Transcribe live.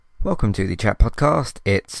Welcome to the Chat Podcast.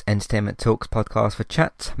 It's Entertainment Talks podcast for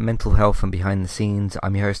chat, mental health and behind the scenes.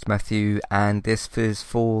 I'm your host Matthew, and this is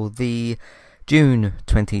for the June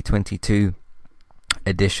 2022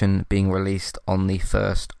 edition, being released on the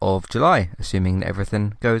 1st of July, assuming that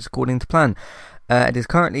everything goes according to plan. It is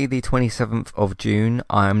currently the 27th of June.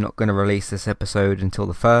 I'm not going to release this episode until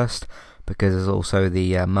the 1st, because there's also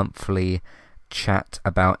the monthly chat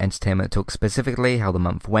about Entertainment Talks, specifically how the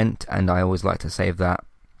month went, and I always like to save that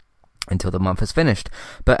until the month is finished.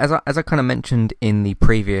 But as I kind of mentioned in the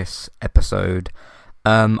previous episode,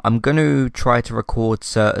 I'm going to try to record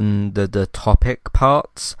certain the topic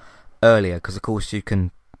parts earlier, because of course you can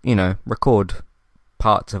record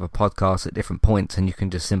parts of a podcast at different points and you can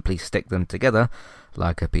just simply stick them together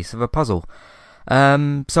like a piece of a puzzle.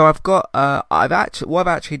 So I've got what I've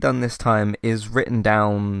actually done this time is written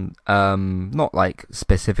down not like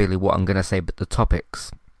specifically what I'm going to say, but the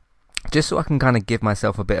topics, just so I can kind of give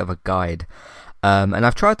myself a bit of a guide. And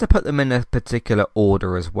I've tried to put them in a particular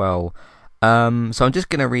order as well. So I'm just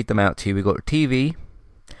going to read them out to you. We've got TV,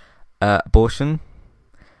 abortion,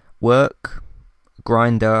 work,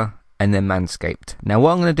 Grindr, and then Manscaped. Now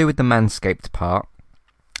what I'm going to do with the Manscaped part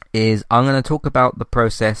is I'm going to talk about the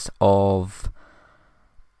process of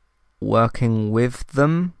working with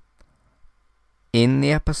them in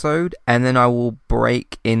the episode, and then I will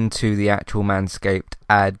break into the actual Manscaped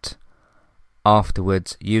ad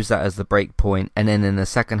afterwards, use that as the break point, and then in the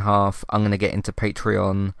second half I'm going to get into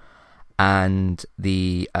Patreon and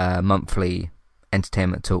the monthly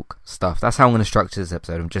Entertainment Talk stuff. That's how I'm going to structure this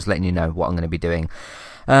episode. I'm just letting you know what I'm going to be doing.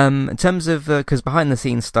 In terms of, because behind the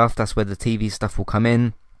scenes stuff, that's where the TV stuff will come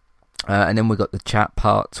in, and then we've got the chat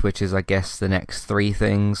parts, which is I guess the next three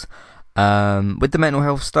things. With the mental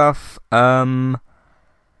health stuff, I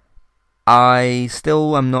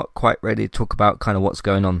still am not quite ready to talk about kind of what's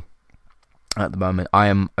going on at the moment. I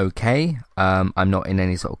am okay. I'm not in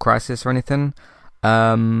any sort of crisis or anything.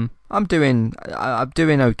 I'm doing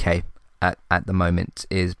okay at the moment,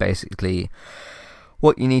 is basically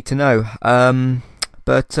what you need to know.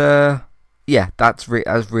 But that's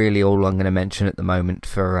really all I'm going to mention at the moment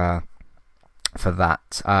for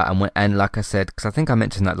that. And like I said, because I think I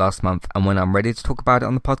mentioned that last month, and when I'm ready to talk about it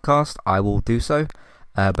on the podcast, I will do so.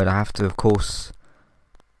 But I have to, of course,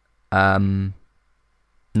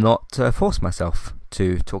 not force myself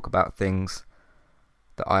to talk about things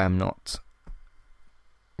that I am not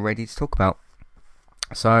ready to talk about.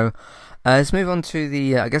 So let's move on to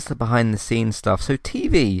the behind the scenes stuff. So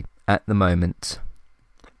TV at the moment,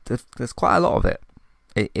 there's quite a lot of it.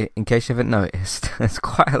 In case you haven't noticed, there's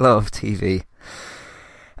quite a lot of TV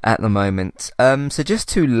at the moment. So just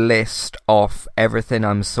to list off everything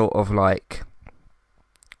I'm sort of like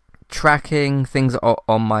tracking, things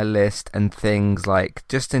on my list, and things like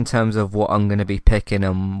just in terms of what I'm going to be picking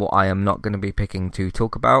and what I am not going to be picking to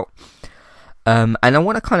talk about. And I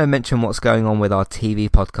want to kind of mention what's going on with our TV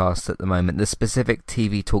podcast at the moment, the specific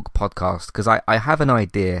TV Talk podcast, because I have an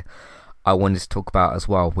idea I wanted to talk about as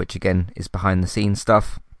well, which again is behind the scenes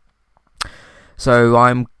stuff. So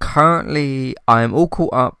I'm all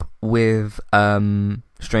caught up with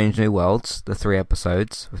Strange New Worlds, the 3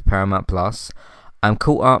 episodes with Paramount Plus. I'm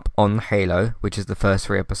caught up on Halo, which is the first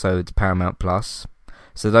 3 episodes, Paramount Plus.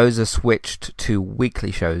 So those are switched to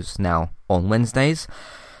weekly shows now on Wednesdays.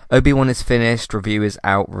 Obi-Wan is finished, review is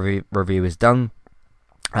out, review is done.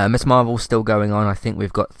 Ms. Marvel's still going on. I think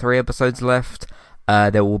we've got 3 episodes left.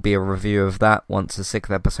 There will be a review of that once the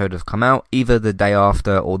 6th episode has come out, either the day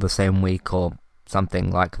after or the same week or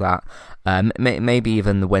something like that. Maybe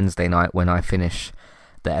even the Wednesday night when I finish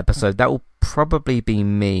the episode. That will probably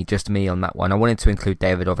be just me on that one. I wanted to include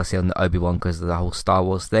David obviously on the Obi-Wan because of the whole Star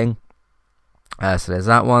Wars thing. So there's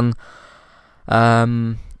that one.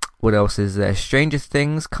 What else is there? Stranger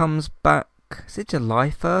Things comes back. Is it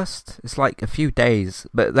July 1st? It's like a few days,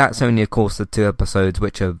 but that's only of course the 2 episodes,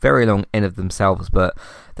 which are very long in of themselves, but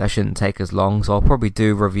that shouldn't take as long. So I'll probably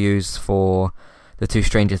do reviews for the 2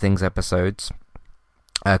 Stranger Things episodes,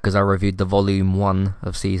 because I reviewed the volume 1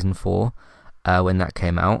 of season 4 when that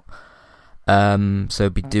came out. So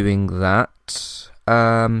be doing that. So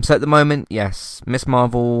at the moment, yes, Ms.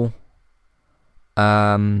 Marvel,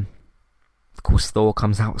 of course Thor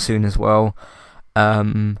comes out soon as well.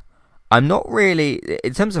 I'm not really,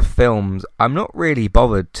 in terms of films, I'm not really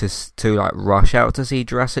bothered to like rush out to see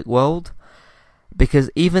Jurassic World,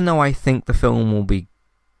 because even though I think the film will be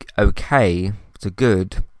okay to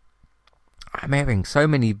good, I'm hearing so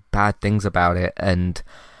many bad things about it, and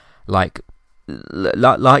like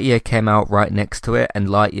Lightyear came out right next to it, and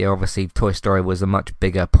Lightyear, obviously Toy Story was a much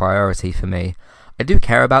bigger priority for me. I do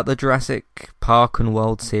care about the Jurassic Park and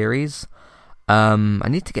World series, I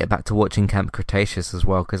need to get back to watching Camp Cretaceous as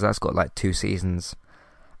well, because that's got like 2 seasons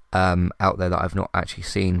out there that I've not actually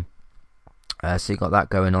seen. So you got that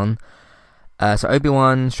going on. So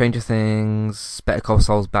Obi-Wan, Stranger Things, Better Call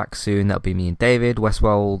Saul's back soon. That'll be me and David.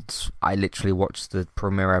 Westworld, I literally watched the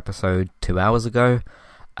premiere episode 2 hours ago.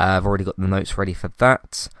 I've already got the notes ready for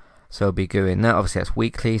that, so I'll be doing that. Obviously that's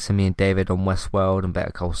weekly, so me and David on Westworld and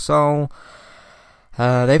Better Call Saul.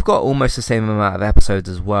 They've got almost the same amount of episodes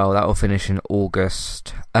as well. That will finish in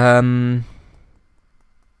August. With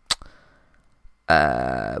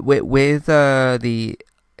the...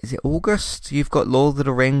 Is it August? You've got Lord of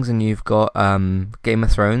the Rings and you've got Game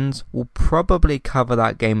of Thrones. We'll probably cover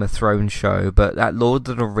that Game of Thrones show, but that Lord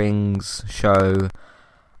of the Rings show,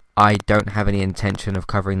 I don't have any intention of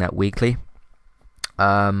covering that weekly.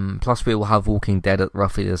 Plus we will have Walking Dead at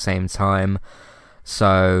roughly the same time.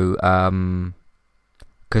 So,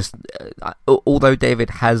 because although David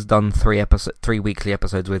has done 3 weekly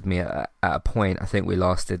episodes with me at a point, I think we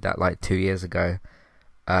last did that like 2 years ago.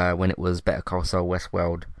 When it was Better Call Saul,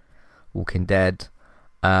 Westworld, Walking Dead.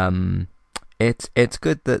 It's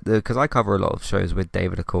good that because I cover a lot of shows with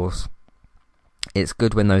David, of course. It's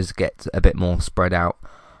good when those get a bit more spread out.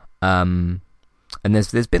 And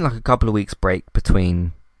there's been like a couple of weeks break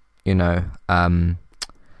between, what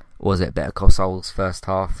was it, Better Call Saul's first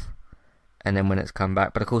half, and then when it's come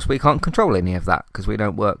back. But of course we can't control any of that because we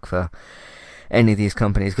don't work for any of these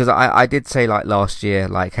companies, because I did say like last year,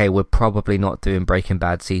 like, hey, we're probably not doing Breaking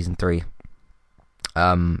Bad season 3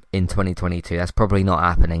 in 2022. That's probably not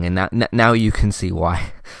happening, and now you can see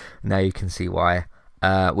why. Now you can see why.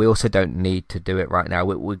 We also don't need to do it right now.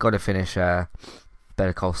 We've got to finish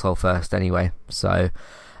Better Call Saul first anyway. So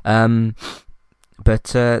but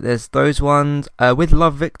there's those ones. With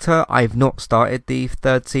Love, Victor, I've not started the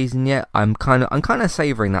 3rd season yet. I'm kind of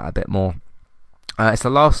savouring that a bit more. It's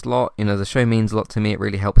the last lot, the show means a lot to me. It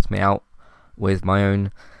really helped me out with my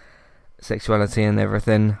own sexuality and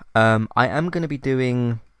everything. I am going to be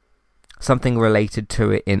doing something related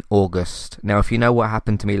to it in August. Now, if you know what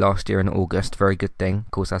happened to me last year in August, very good thing.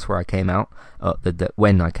 Of course, that's where I came out.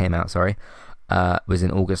 When I came out, sorry, was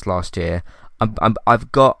in August last year.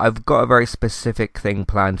 I've got a very specific thing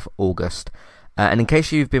planned for August. And in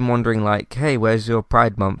case you've been wondering, like, hey, where's your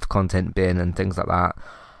Pride Month content been and things like that,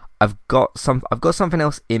 I've got something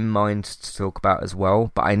else in mind to talk about as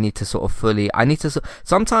well, but I need to sort of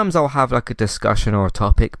sometimes I'll have like a discussion or a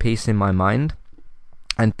topic piece in my mind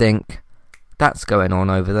and think, that's going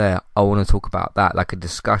on over there, I want to talk about that, like a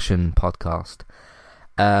discussion podcast.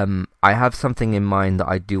 I have something in mind that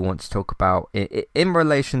I do want to talk about in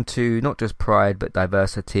relation to not just pride, but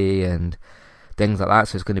diversity and things like that,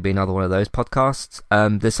 so it's going to be another one of those podcasts.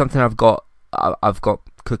 There's something I've got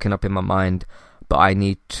cooking up in my mind, but I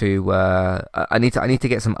need to I need to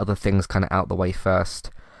get some other things kind of out the way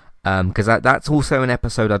first, because that's also an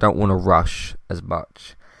episode I don't want to rush as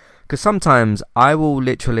much, because sometimes I will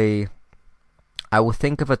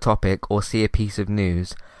think of a topic or see a piece of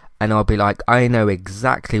news and I'll be like, I know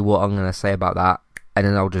exactly what I'm going to say about that, and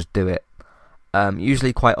then I'll just do it,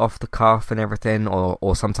 usually quite off the cuff and everything,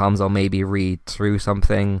 or sometimes I'll maybe read through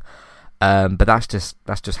something, but that's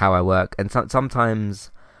just how I work. And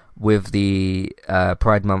sometimes with the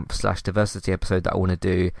Pride Month / diversity episode that I want to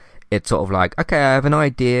do, it's sort of like, okay, I have an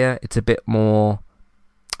idea, it's a bit more,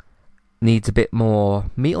 needs a bit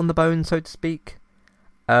more meat on the bone, so to speak,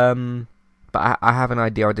 but I have an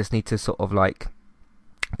idea, I just need to sort of like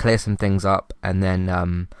clear some things up and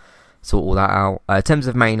then sort all that out. In terms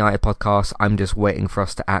of Man United podcast, I'm just waiting for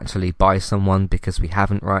us to actually buy someone, because we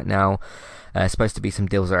haven't right now. Supposed to be some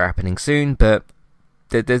deals that are happening soon, but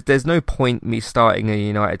there's no point me starting a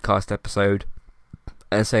United cast episode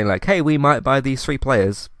and saying like, hey, we might buy these 3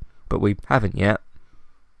 players, but we haven't yet.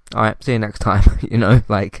 Alright, see you next time.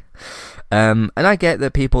 And I get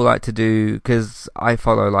that people like to do, because I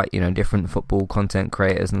follow like different football content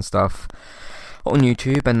creators and stuff on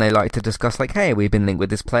YouTube, and they like to discuss like, hey, we've been linked with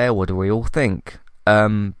this player, what do we all think?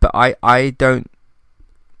 But I don't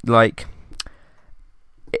like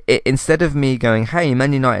instead of me going, hey,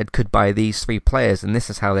 Man United could buy these 3 players and this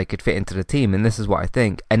is how they could fit into the team and this is what I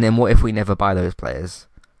think, and then what if we never buy those players?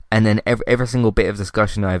 And then every single bit of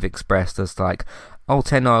discussion I've expressed as like, oh,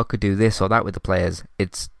 Ten Hag could do this or that with the players,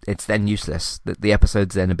 it's then useless. The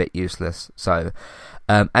episode's then a bit useless. So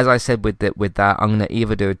as I said with that, I'm going to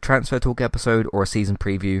either do a transfer talk episode or a season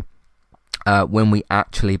preview when we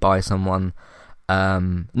actually buy someone.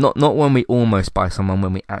 Not when we almost buy someone,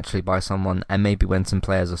 when we actually buy someone, and maybe when some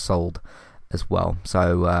players are sold as well.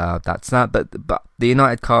 So that's that. But the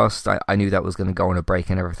United cast, I knew that was going to go on a break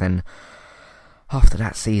and everything. after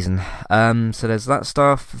that season. So there's that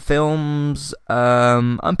stuff. Films.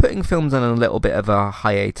 I'm putting films on a little bit of a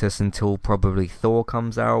hiatus until probably Thor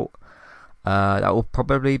comes out. That will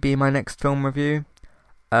probably be my next film review.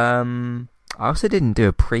 I also didn't do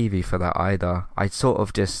a preview for that either. I sort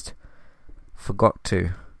of just forgot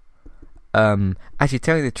to. Actually,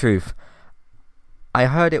 telling the truth, I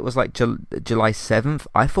heard it was like July 7th.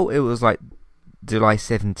 I thought it was like July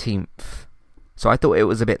 17th. So I thought it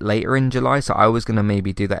was a bit later in July, so I was going to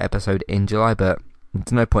maybe do that episode in July, but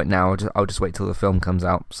there's no point now. I'll just wait till the film comes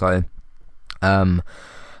out. So I'll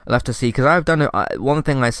have to see, because I've done one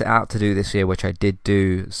thing I set out to do this year, which I did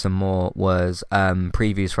do some more, was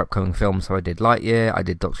previews for upcoming films. So I did Lightyear, I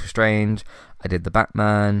did Doctor Strange, I did The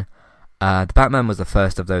Batman. The Batman was the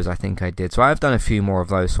first of those I think I did. So I've done a few more of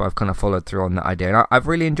those, so I've kind of followed through on that idea. And I've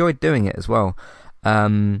really enjoyed doing it as well.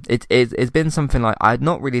 It's been something like, I'd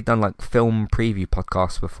not really done like film preview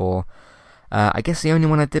podcasts before. I guess the only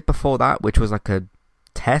one I did before that, which was like a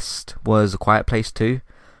test, was A Quiet Place 2.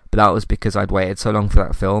 But that was because I'd waited so long for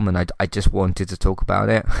that film and I just wanted to talk about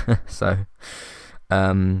it. So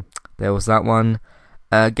there was that one.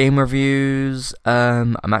 Game reviews.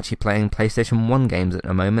 I'm actually playing PlayStation 1 games at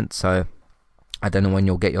the moment, so I don't know when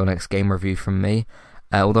you'll get your next game review from me.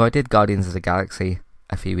 Although I did Guardians of the Galaxy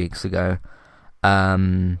a few weeks ago.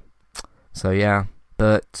 So yeah,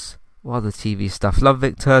 but what other TV stuff? Love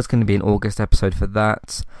Victor is going to be an August episode for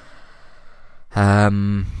that.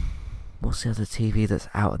 What's the other TV that's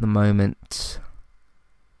out at the moment?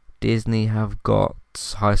 Disney have got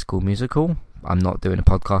High School Musical. I'm not doing a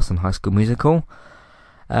podcast on High School Musical.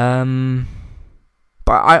 But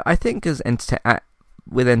I think as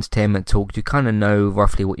with Entertainment Talk, you kind of know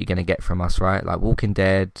roughly what you're going to get from us, right? Like Walking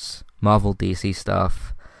Dead, Marvel, DC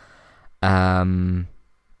stuff.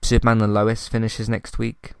 Superman and Lois finishes next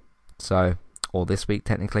week, or this week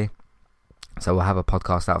technically. So we'll have a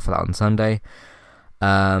podcast out for that on Sunday.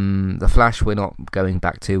 The Flash we're not going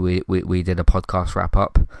back to. We did a podcast wrap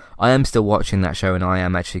up. I am still watching that show and I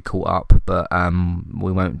am actually caught up, but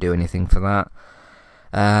we won't do anything for that.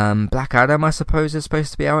 Black Adam, I suppose, is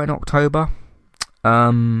supposed to be out in October.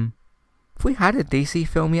 Have we had a DC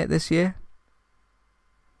film yet this year?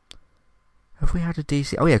 Have we had a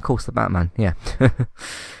DC? Oh yeah, of course, the Batman. Yeah,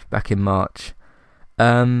 back in March.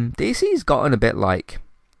 DC's gotten a bit like,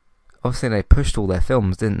 obviously they pushed all their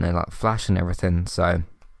films, didn't they? Like Flash and everything. So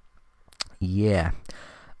yeah,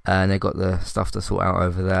 and they got the stuff to sort out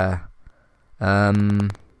over there.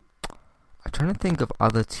 I'm trying to think of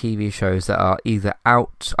other TV shows that are either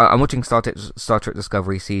out. I'm watching Star Trek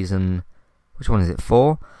Discovery season. Which one is it?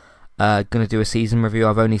 4. Gonna do a season review.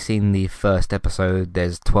 I've only seen the first episode.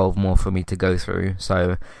 There's 12 more for me to go through,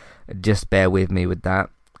 so just bear with me with that.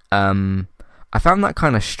 I found that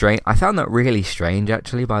kind of strange. I found that really strange,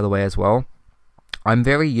 actually, by the way, as well. I'm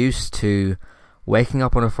very used to waking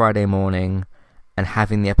up on a Friday morning and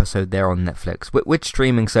having the episode there on Netflix. Which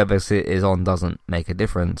streaming service it is on doesn't make a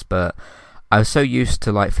difference, but I was so used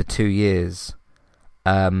to, like, for 2 years,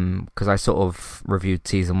 because I sort of reviewed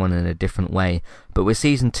season 1 in a different way, but with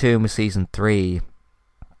season 2 and with season 3,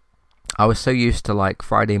 I was so used to, like,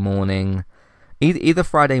 Friday morning, either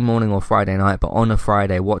Friday morning or Friday night, but on a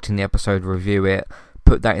Friday, watching the episode, review it,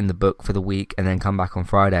 put that in the book for the week, and then come back on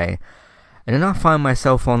Friday. And then I find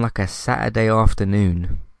myself on, like, a Saturday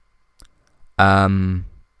afternoon,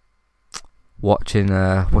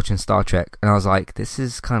 watching Star Trek, and I was like, this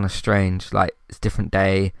is kind of strange. Like, it's a different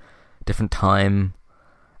day, different time,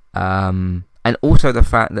 and also the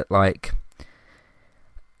fact that, like,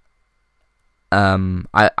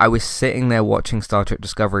 I was sitting there watching Star Trek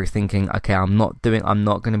Discovery thinking, okay, I'm not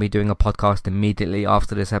going to be doing a podcast immediately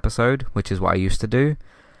after this episode, which is what I used to do.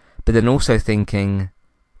 But then also thinking,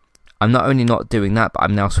 I'm not only not doing that, but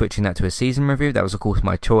I'm now switching that to a season review. That was, of course,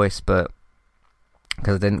 my choice, but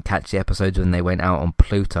because I didn't catch the episodes when they went out on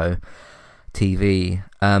Pluto TV.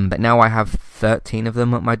 But now I have 13 of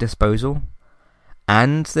them at my disposal.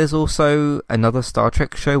 And there's also another Star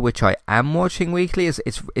Trek show which I am watching weekly.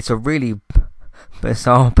 It's a really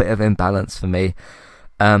bizarre bit of imbalance for me.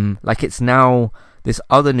 Like, it's now this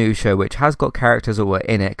other new show which has got characters that were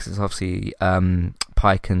in it, 'cause it's obviously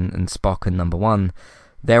Pike and Spock and Number One.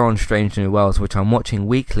 They're on Strange New Worlds, which I'm watching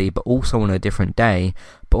weekly, but also on a different day,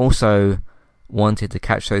 but also wanted to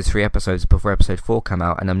catch those 3 episodes before episode 4 come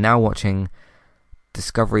out, and I'm now watching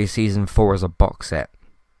Discovery season 4 as a box set.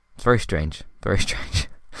 It's very strange.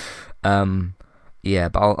 Yeah,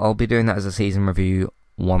 but I'll be doing that as a season review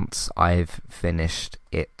once I've finished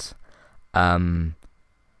it. Because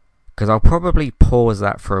I'll probably pause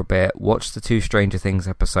that for a bit, watch the 2 Stranger Things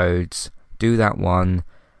episodes, do that one,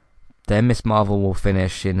 then Miss Marvel will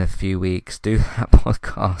finish in a few weeks, do that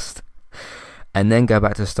podcast, and then go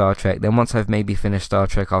back to Star Trek. Then once I've maybe finished Star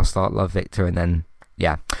Trek, I'll start Love, Victor, and then,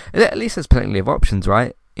 yeah. At least there's plenty of options,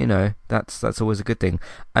 right? You know, that's always a good thing.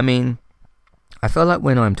 I mean, I feel like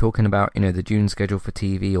when I'm talking about, you know, the June schedule for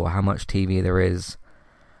TV or how much TV there is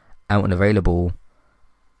out and available,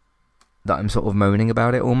 that I'm sort of moaning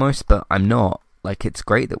about it almost, but I'm not. Like, it's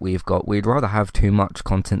great that we'd rather have too much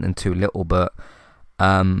content than too little, but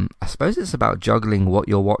I suppose it's about juggling what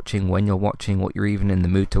you're watching, when you're watching, what you're even in the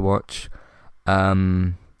mood to watch.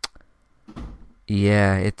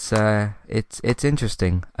 Yeah, it's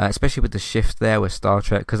interesting, especially with the shift there with Star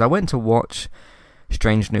Trek, because I went to watch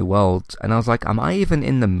Strange New Worlds, and I was like, am I even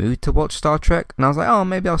in the mood to watch Star Trek? And I was like, oh,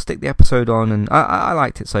 maybe I'll stick the episode on, and I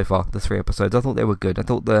liked it so far, the 3 episodes. I thought they were good. I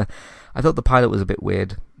thought the pilot was a bit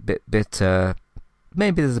weird,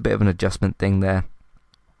 maybe there's a bit of an adjustment thing there.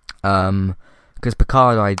 Because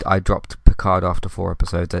Picard, I dropped Picard after 4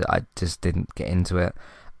 episodes. I just didn't get into it.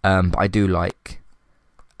 But I do like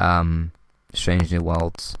Strange New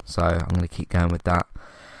Worlds, so I'm going to keep going with that.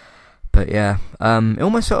 But yeah, it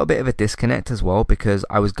almost felt a bit of a disconnect as well, because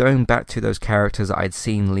I was going back to those characters that I'd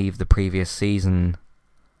seen leave the previous season,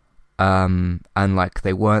 and like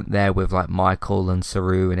they weren't there with like Michael and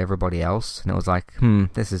Saru and everybody else, and it was like,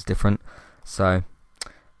 this is different. So,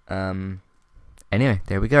 anyway,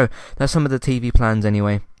 there we go. That's some of the TV plans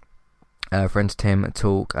anyway. For Entertainment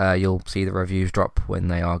Talk, you'll see the reviews drop when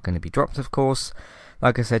they are going to be dropped, of course.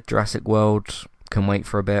 Like I said, Jurassic World can wait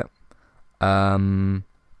for a bit.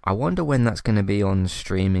 I wonder when that's going to be on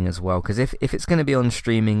streaming as well, because if it's going to be on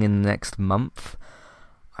streaming in the next month,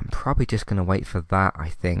 I'm probably just going to wait for that, I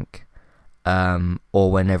think.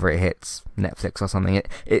 Or whenever it hits Netflix or something.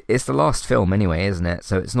 It's the last film anyway, isn't it?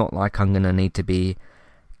 So it's not like I'm going to need to be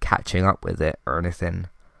catching up with it or anything.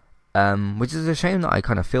 Which is a shame that I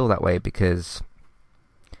kind of feel that way, because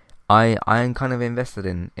I am kind of invested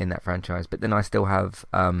in that franchise, but then I still have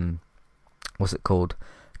what's it called,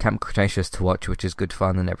 Camp Cretaceous to watch, which is good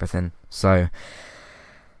fun and everything. So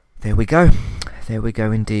there we go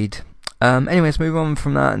indeed. Anyways, move on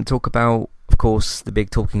from that and talk about, of course, the big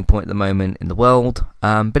talking point at the moment in the world.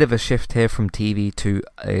 Bit of a shift here from TV to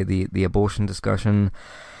the abortion discussion.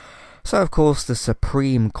 So, of course, the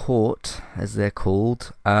Supreme Court, as they're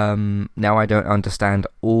called, now I don't understand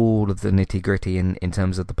all of the nitty-gritty in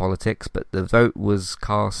terms of the politics, but the vote was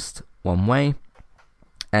cast one way,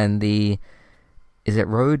 and is it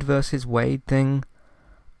Roe versus Wade thing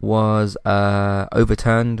was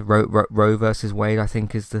overturned. Roe versus Wade, I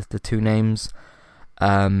think, is the two names.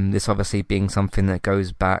 This obviously being something that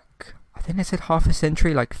goes back, I think they said half a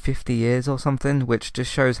century, like 50 years or something, which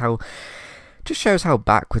just shows how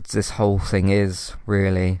backwards this whole thing is,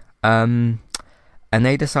 really. And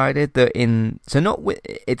they decided that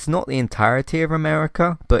it's not the entirety of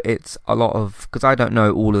America, but it's a lot of, because I don't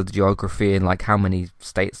know all of the geography and like how many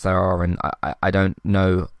states there are, and I don't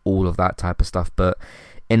know all of that type of stuff, but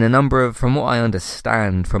in a number of, from what I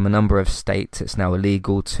understand, from a number of states, it's now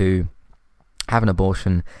illegal to have an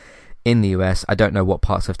abortion in the US. I don't know what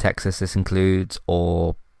parts of Texas this includes,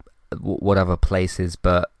 or what other places,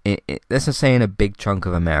 but let's just say in a big chunk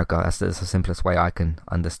of America. That's the simplest way I can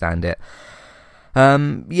understand it.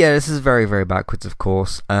 Yeah, this is very, very backwards, of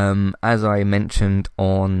course. As I mentioned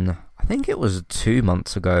on, I think it was 2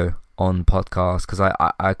 months ago on podcast, because I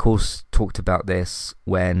of course talked about this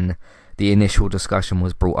when the initial discussion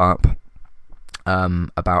was brought up,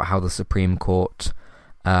 about how the Supreme Court,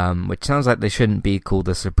 which sounds like they shouldn't be called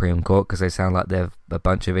the Supreme Court because they sound like they're a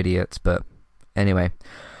bunch of idiots, but anyway.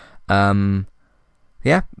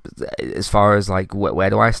 Yeah, as far as like where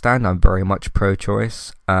do I stand, I'm very much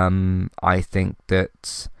pro-choice. I think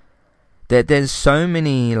that there's so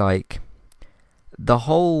many, like, the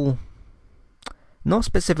whole, not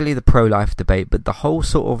specifically the pro-life debate, but the whole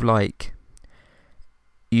sort of like,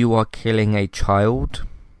 you are killing a child.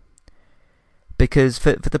 Because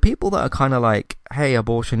for the people that are kind of like, hey,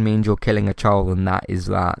 abortion means you're killing a child and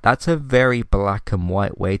that's a very black and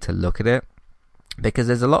white way to look at it. Because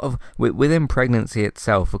there's a lot of, within pregnancy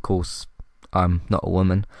itself, of course, I'm not a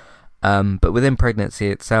woman, but within pregnancy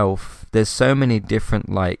itself, there's so many different,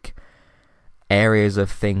 like, areas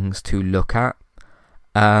of things to look at.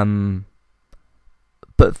 But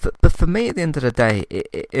for me, at the end of the day,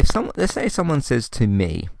 let's say someone says to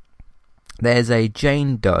me, there's a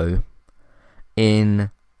Jane Doe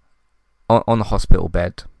on a hospital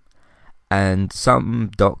bed, and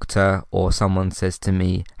some doctor or someone says to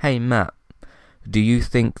me, hey, Matt, do you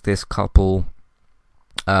think this couple,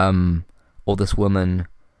 or this woman,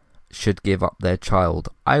 should give up their child?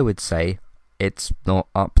 I would say, it's not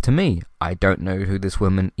up to me. I don't know who this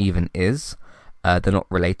woman even is. They're not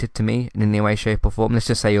related to me in any way, shape, or form. Let's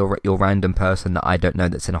just say you're a random person that I don't know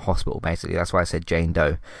that's in a hospital. Basically, that's why I said Jane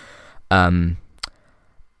Doe.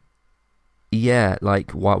 Yeah,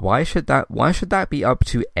 like why should that be up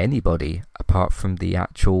to anybody apart from the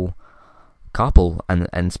actual couple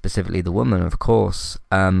and specifically the woman, of course.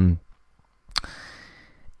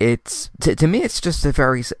 It's to me, it's just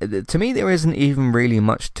to me there isn't even really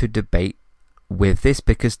much to debate with this,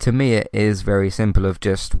 because to me it is very simple of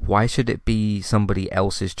just, why should it be somebody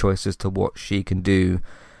else's choice as to what she can do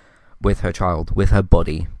with her child, with her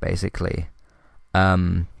body, basically.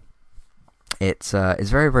 It's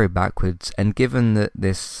very, very backwards, and given that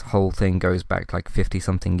this whole thing goes back like 50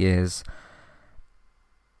 something years,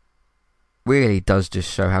 really does just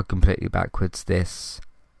show how completely backwards this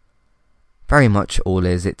very much all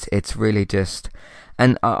is. It's really just,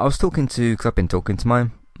 and I was talking to, because I've been talking to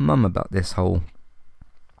my mum about this whole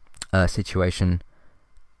situation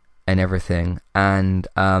and everything, and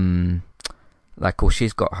like, course,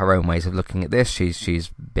 she's got her own ways of looking at this. She's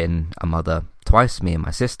been a mother twice, me and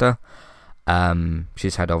my sister.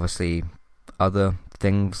 She's had obviously other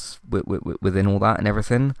things within all that and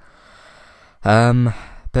everything.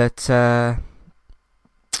 But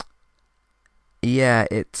yeah,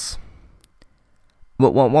 it's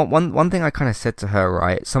one thing I kind of said to her,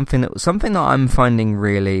 right? Something that I'm finding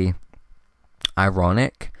really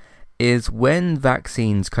ironic is when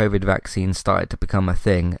COVID vaccines started to become a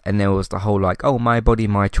thing, and there was the whole like, oh, my body,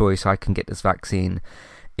 my choice, I can get this vaccine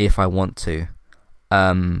if I want to.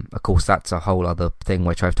 Of course, that's a whole other thing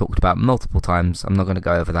which I've talked about multiple times. I'm not going to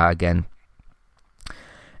go over that again.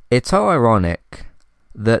 It's so ironic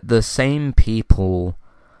that the same people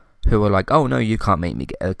who are like, oh no, you can't make me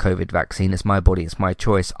get a COVID vaccine, it's my body, it's my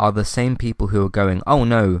choice, are the same people who are going, oh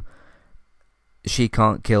no, she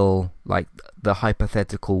can't kill, like, the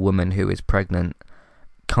hypothetical woman who is pregnant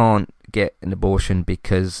can't get an abortion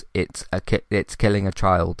because it's killing a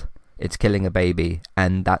child, it's killing a baby,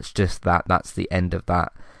 and that's the end of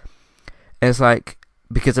that. It's like,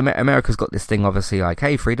 because America's got this thing, obviously, like,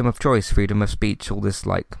 hey, freedom of choice, freedom of speech, all this,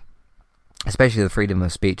 like, especially the freedom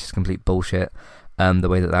of speech is complete bullshit, the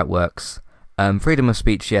way that works. Freedom of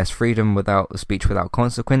speech, yes. Freedom without speech without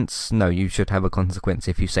consequence, no, you should have a consequence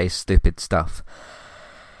if you say stupid stuff.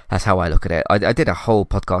 That's how I look at it. I did a whole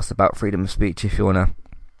podcast about freedom of speech if you want to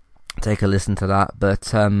take a listen to that.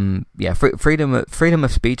 But yeah, freedom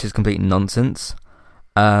of speech is complete nonsense.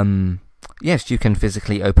 Yes, you can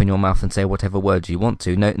physically open your mouth and say whatever words you want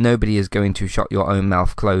to. Nobody is going to shut your own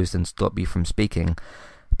mouth closed and stop you from speaking.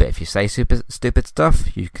 But if you say stupid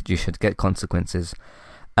stuff, you should get consequences.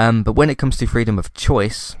 But when it comes to freedom of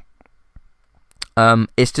choice,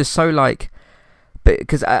 it's just so like,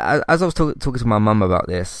 because as I was talking to my mum about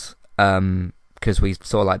this, because we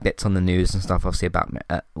saw like bits on the news and stuff, obviously about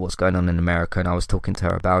what's going on in America, and I was talking to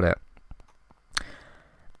her about it,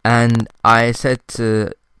 and I said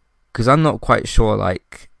because I'm not quite sure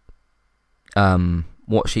like,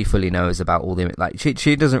 what she fully knows about all the, like,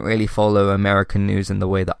 she doesn't really follow American news in the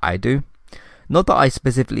way that I do. Not that I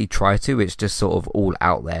specifically try to, it's just sort of all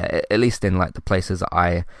out there, at least in like the places that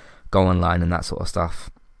I go online and that sort of stuff.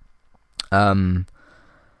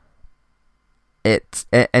 It's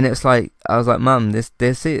like, I was like, Mum, this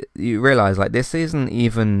you realise, like, this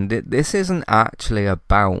isn't actually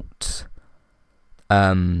about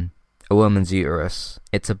a woman's uterus.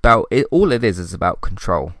 It's about it. All it is about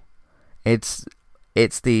control. It's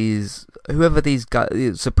these, whoever these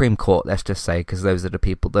guys, Supreme Court, let's just say, because those are the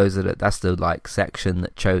people, that's the like section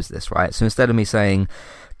that chose this, right? So instead of me saying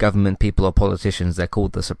government people or politicians, they're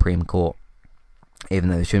called the Supreme Court, even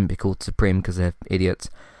though they shouldn't be called Supreme because they're idiots.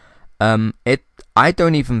 I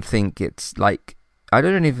don't even think it's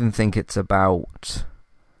about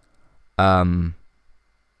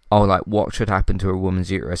like what should happen to a woman's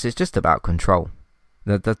uterus. It's just about control.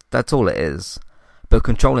 That's all it is, but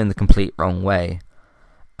control in the complete wrong way.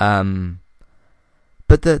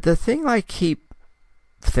 But the thing I keep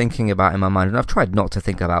thinking about in my mind, and I've tried not to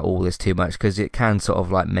think about all this too much because it can sort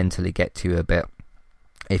of like mentally get to you a bit.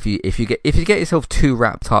 If you get yourself too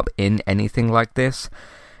wrapped up in anything like this,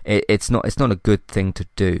 it's not a good thing to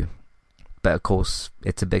do. But of course,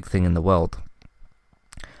 it's a big thing in the world.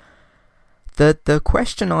 The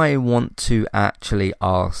question I want to actually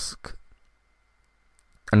ask,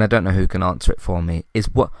 and I don't know who can answer it for me, is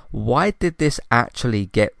why did this actually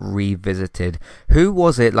get revisited? Who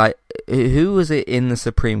was it in the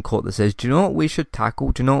Supreme Court that says, do you know what we should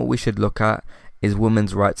tackle? Do you know what we should look at? Is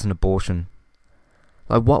women's rights and abortion.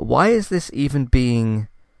 Like, why is this even being...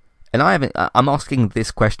 And I'm asking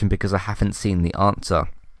this question because I haven't seen the answer.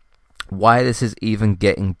 why this is even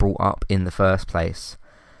getting brought up in the first place.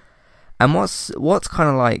 And what's kind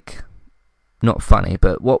of like, not funny,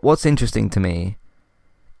 but what's interesting to me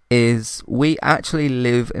is we actually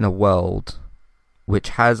live in a world which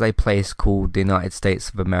has a place called the United States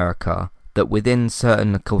of America, that within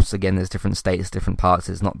certain, of course, again, there's different states, different parts,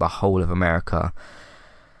 it's not the whole of America.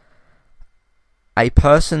 A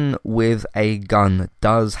person with a gun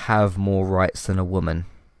does have more rights than a woman.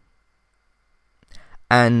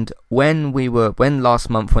 And when last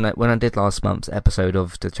month, when I did last month's episode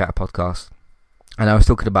of the Chat podcast, and I was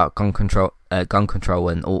talking about gun control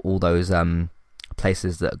and all those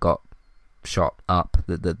places that got shot up,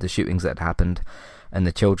 the shootings that had happened, and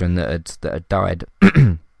the children that had died,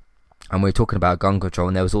 and we were talking about gun control,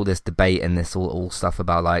 and there was all this debate and this all stuff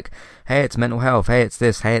about like, hey, it's mental health, hey, it's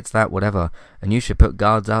this, hey, it's that, whatever, and you should put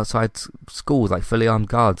guards outside schools, like fully armed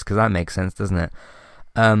guards, because that makes sense, doesn't it?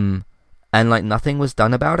 And like nothing was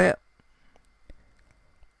done about it.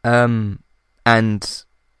 And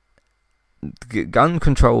gun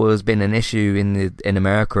control has been an issue in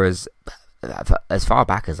America as far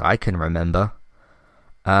back as I can remember.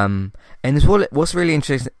 And what's really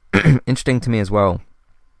interesting to me as well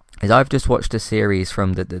is I've just watched a series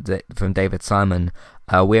from from David Simon,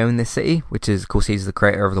 We Own This City, which is, of course, he's the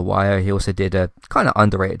creator of The Wire. He also did a kind of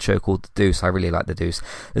underrated show called The Deuce. I really like The Deuce.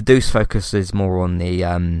 The Deuce focuses more on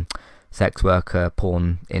the sex worker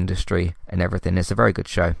porn industry and everything. It's a very good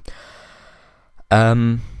show.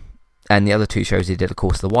 And the other two shows he did, of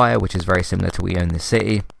course, The Wire, which is very similar to We Own This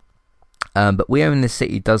City. But We Own This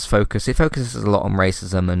City focuses a lot on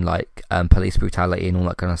racism and like police brutality and all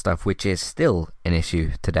that kind of stuff, which is still an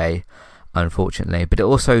issue today, unfortunately. But it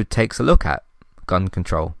also takes a look at gun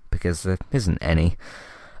control, because there isn't any.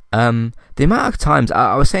 The amount of times,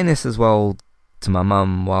 I was saying this as well to my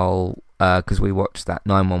mum while, because we watched that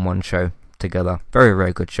 911 show together. Very,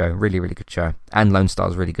 very good show. Really, really good show. And Lone Star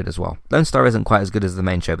is really good as well. Lone Star isn't quite as good as the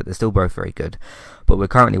main show, but they're still both very good. But we're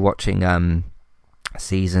currently watching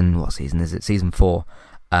season 4,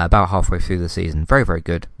 about halfway through the season. Very, very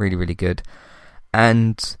good. Really, really good.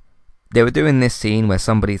 And they were doing this scene where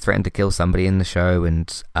somebody threatened to kill somebody in the show, and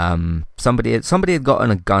somebody had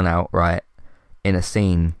gotten a gun out, right, in a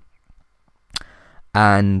scene,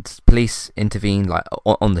 and police intervened, like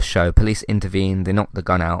on the show. Police intervened. They knocked the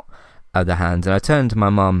gun out of their hands, and I turned to my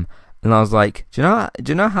mum and I was like, do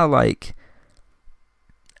you know how like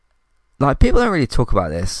people don't really talk about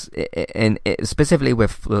this, and specifically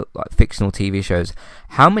with like fictional TV shows,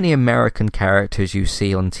 how many American characters you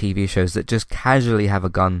see on TV shows that just casually have a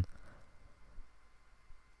gun.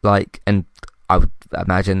 Like, and I would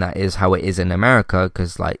imagine that is how it is in America,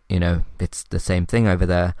 because, like, you know, it's the same thing over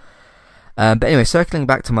there. But anyway, circling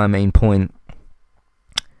back to my main point.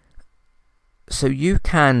 So you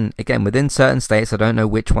can, again, within certain states, I don't know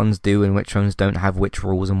which ones do and which ones don't have which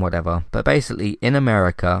rules and whatever, but basically in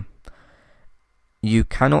America, you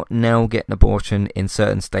cannot now get an abortion in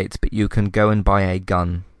certain states, but you can go and buy a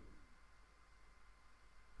gun.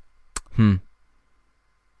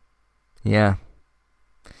 Yeah.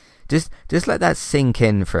 Just let that sink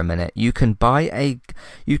in for a minute. You can buy a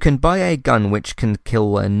gun which can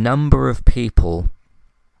kill a number of people,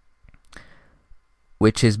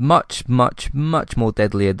 which is much, much, much more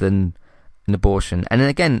deadlier than an abortion. And then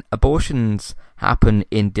again, abortions happen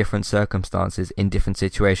in different circumstances, in different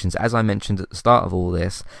situations. As I mentioned at the start of all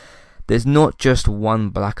this, there's not just one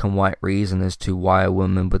black and white reason as to why a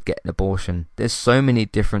woman would get an abortion. There's so many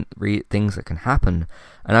different things that can happen.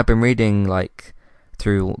 And I've been reading, like,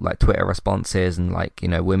 through like Twitter responses and, like, you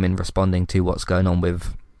know, women responding to what's going on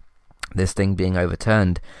with this thing being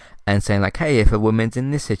overturned, and saying like, hey, if a woman's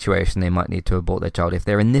in this situation, they might need to abort their child. If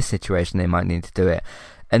they're in this situation, they might need to do it.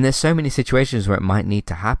 And there's so many situations where it might need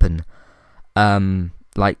to happen,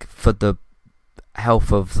 like for the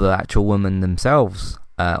health of the actual woman themselves,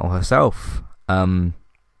 or herself. But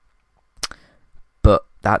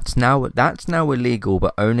that's now illegal,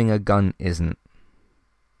 but owning a gun isn't.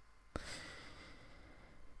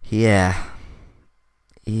 Yeah.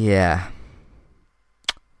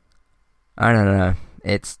 I don't know.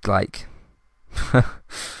 It's like,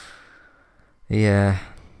 yeah.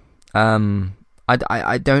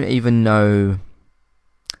 I don't even know.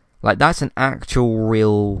 Like, that's an actual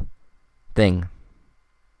real thing.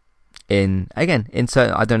 In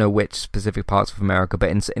certain, I don't know which specific parts of America, but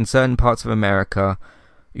in certain parts of America,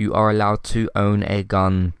 you are allowed to own a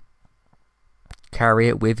gun, carry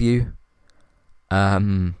it with you,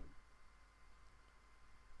 and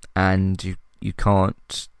you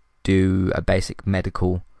can't do a basic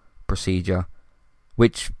medical procedure,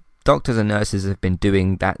 which doctors and nurses have been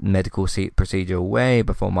doing that medical procedure way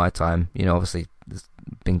before my time. You know, obviously,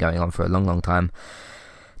 been going on for a long, long time.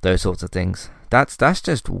 Those sorts of things. That's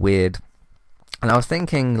just weird. And I was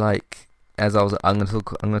thinking, like, I'm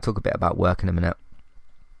gonna talk a bit about work in a minute.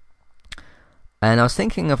 And I was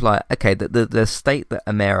thinking of, like, okay, the state that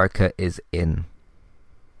America is in,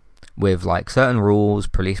 with, like, certain rules,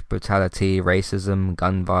 police brutality, racism,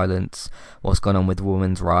 gun violence, what's gone on with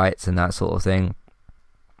women's rights and that sort of thing.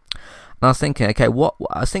 And I was thinking, okay, I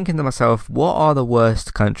was thinking to myself, what are the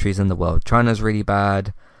worst countries in the world? China's really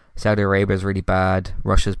bad. Saudi Arabia's really bad.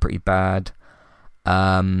 Russia's pretty bad.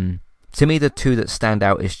 To me, the two that stand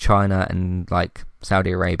out is China and, like,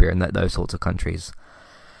 Saudi Arabia and those sorts of countries.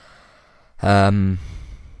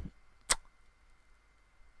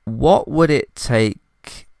 What would it take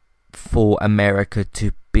for America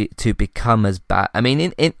to become as bad? I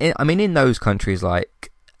mean, in those countries,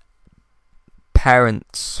 like,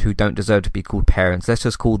 parents who don't deserve to be called parents, let's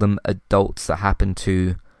just call them adults that happen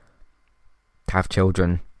to have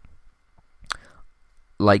children,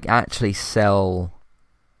 like, actually sell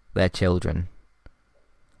their children,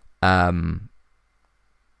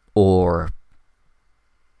 or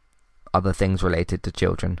other things related to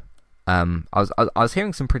children. I was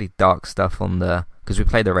hearing some pretty dark stuff because we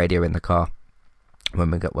play the radio in the car when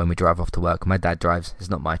we drive off to work. My dad drives; it's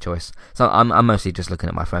not my choice, so I'm mostly just looking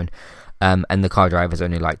at my phone. And the car drive is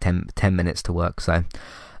only like 10 minutes to work. So,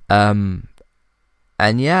 and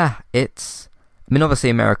yeah, it's. I mean, obviously,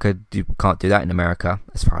 America, you can't do that in America,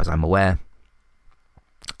 as far as I'm aware.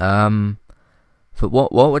 But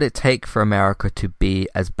what would it take for America to be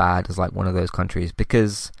as bad as, like, one of those countries?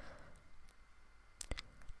 Because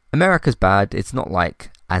America's bad. It's not,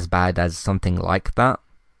 like, as bad as something like that,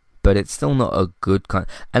 but it's still not a good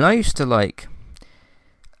country. And I used to, like,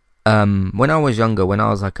 when I was younger, when I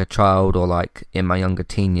was, like, a child, or, like, in my younger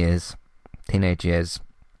teenage years,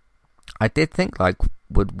 I did think, like,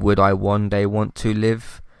 would I one day want to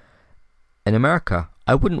live in America?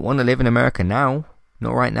 I wouldn't want to live in America now.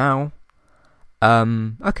 Not right now.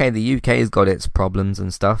 Okay, the UK has got its problems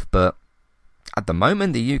and stuff, but at the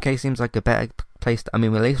moment, the UK seems like a better place. I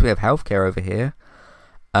mean, at least we have healthcare over here.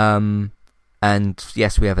 And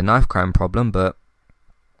yes, we have a knife crime problem, but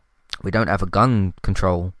we don't have a gun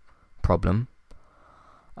control problem.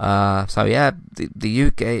 So yeah, the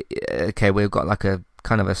UK. Okay, we've got, like, a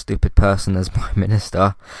kind of a stupid person as Prime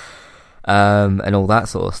Minister, and all that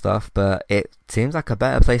sort of stuff, but it seems like a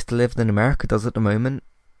better place to live than America does at the moment.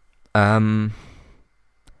 And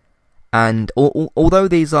although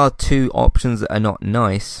these are two options that are not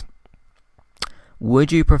nice,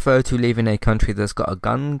 would you prefer to live in a country that's got a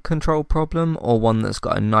gun control problem, or one that's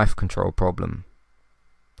got a knife control problem?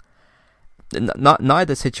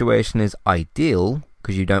 Neither situation is ideal,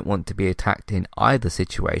 because you don't want to be attacked in either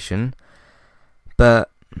situation.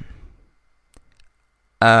 But,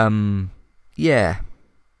 yeah,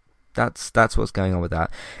 that's what's going on with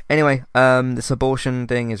that. Anyway, this abortion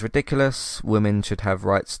thing is ridiculous. Women should have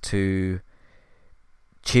rights to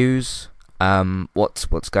choose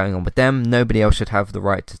what's going on with them. Nobody else should have the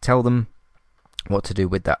right to tell them what to do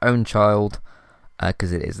with their own child,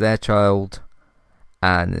 because it is their child,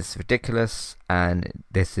 and it's ridiculous. And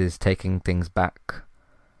this is taking things back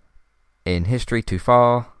in history too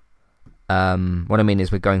far. What I mean is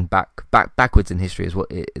we're going backwards in history is what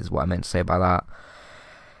I meant to say about that.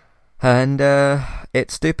 And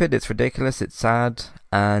it's stupid, it's ridiculous, it's sad,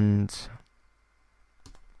 and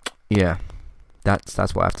yeah, that's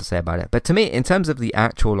what I have to say about it. But to me, in terms of the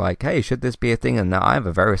actual, like, hey, should this be a thing? And I have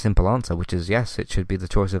a very simple answer, which is yes, it should be the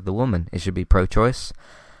choice of the woman. It should be pro-choice,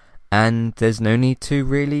 and there's no need to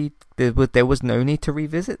really. There was no need to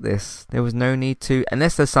revisit this. There was no need to,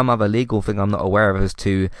 unless there's some other legal thing I'm not aware of as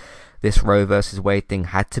to this Roe versus Wade thing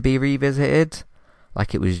had to be revisited,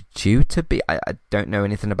 like it was due to be. I don't know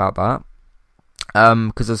anything about that.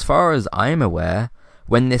 Because as far as I'm aware,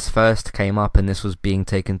 when this first came up and this was being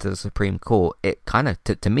taken to the Supreme Court, it kind of,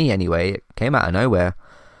 to me anyway, it came out of nowhere.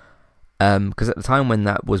 Because at the time when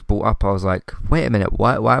that was brought up, I was like, wait a minute,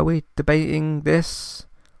 why are we debating this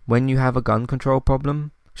when you have a gun control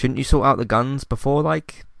problem? Shouldn't you sort out the guns before,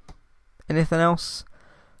 like, anything else?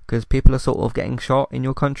 Because people are sort of getting shot in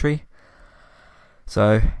your country.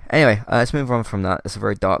 So, anyway, let's move on from that. It's a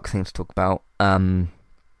very dark thing to talk about.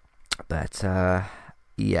 But,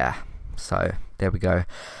 yeah. So, there we go.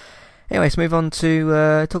 Anyway, let's move on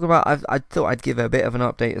to talk about. I thought I'd give a bit of an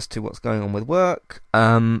update as to what's going on with work.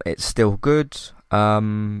 It's still good. My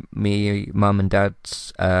mum and dad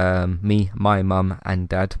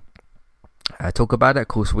talk about it. Of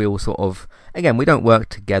course, we all sort of, again, we don't work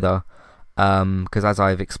together. Because as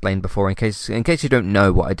I've explained before, in case you don't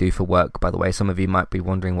know what I do for work, by the way, some of you might be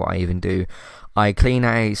wondering what I even do. I clean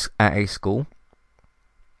at a school.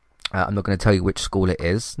 I'm not going to tell you which school it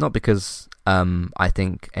is, not because I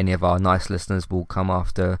think any of our nice listeners will come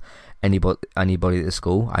after anybody at the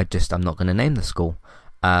school. I'm not going to name the school.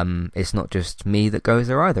 It's not just me that goes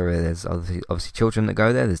there either. There's obviously children that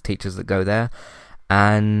go there. There's teachers that go there,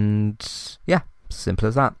 and yeah, simple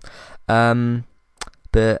as that.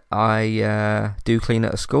 But I do clean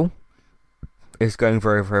at a school. It's going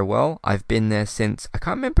very, very well. I've been there since, I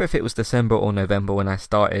can't remember if it was December or November when I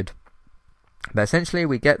started. But essentially,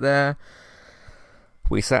 we get there,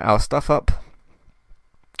 we set our stuff up,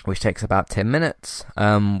 which takes about 10 minutes.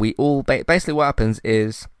 We all, basically what happens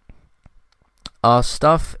is, our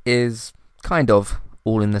stuff is kind of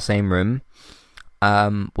all in the same room.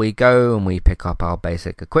 We go and we pick up our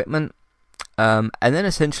basic equipment. And then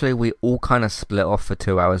essentially we all kind of split off for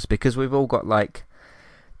 2 hours because we've all got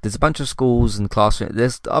there's a bunch of schools and classrooms.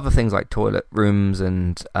 There's other things like toilet rooms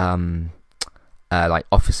and like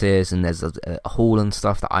offices, and there's a hall and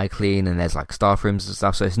stuff that I clean, and there's staff rooms and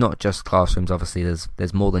stuff. So it's not just classrooms. Obviously,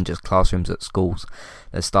 there's more than just classrooms at schools.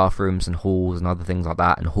 There's staff rooms and halls and other things like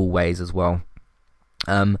that, and hallways as well.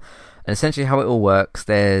 And essentially how it all works,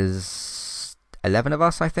 there's 11 of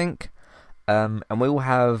us, I think, and we all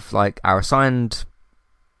have our assigned,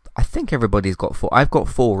 I think everybody's got I've got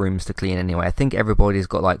 4 rooms to clean anyway. I think everybody's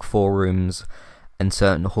got 4 rooms and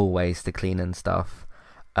certain hallways to clean and stuff.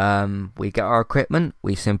 We get our equipment,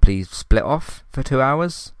 we simply split off for 2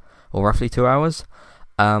 hours, or roughly 2 hours.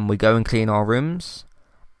 We go and clean our rooms,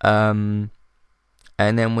 and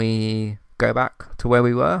then we go back to where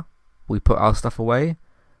we were. We put our stuff away,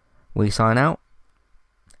 we sign out,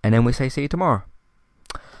 and then we say see you tomorrow.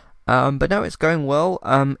 But no, it's going well.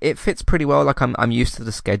 It fits pretty well. I'm used to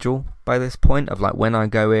the schedule by this point of when I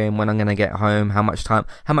go in, when I'm gonna get home, how much time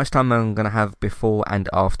I'm gonna have before and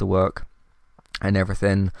after work, and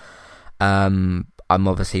everything. I'm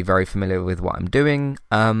obviously very familiar with what I'm doing.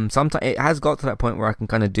 Sometimes it has got to that point where I can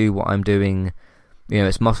kind of do what I'm doing.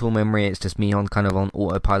 It's muscle memory. It's just me on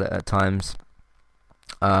autopilot at times.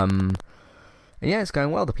 And yeah, it's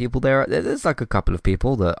going well. The people there's a couple of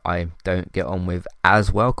people that I don't get on with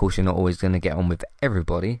as well. Of course, you're not always going to get on with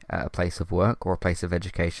everybody at a place of work or a place of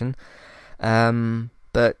education.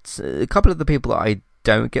 But a couple of the people that I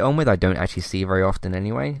don't get on with, I don't actually see very often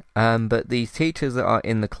anyway. But these teachers that are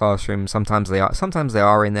in the classroom, sometimes they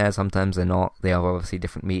are in there, sometimes they're not. They have obviously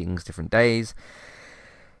different meetings, different days,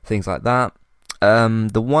 things like that.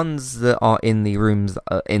 The ones that are in the rooms,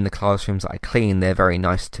 in the classrooms that I clean, they're very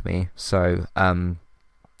nice to me. So,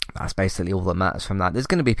 that's basically all that matters from that. There's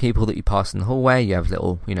going to be people that you pass in the hallway. You have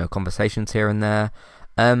little, conversations here and there.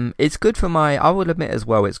 It's good for I will admit as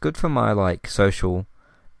well, it's good for my social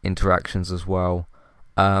interactions as well.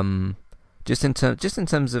 Just in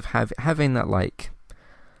terms of having that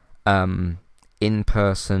in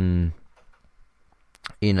person,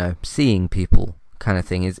 seeing people kind of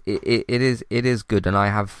thing it is good, and I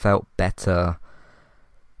have felt better.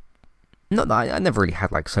 Not that I never really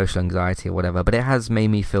had social anxiety or whatever, but it has made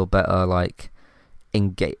me feel better,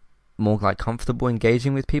 more comfortable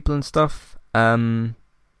engaging with people and stuff. Again,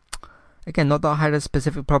 not that I had a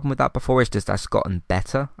specific problem with that before. It's just that's gotten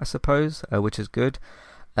better, I suppose, which is good.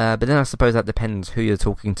 But then I suppose that depends who you're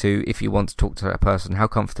talking to. If you want to talk to that person, how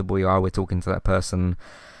comfortable you are with talking to that person,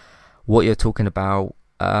 what you're talking about.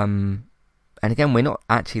 And again, we're not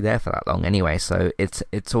actually there for that long anyway, so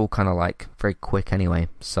it's all kind of very quick anyway.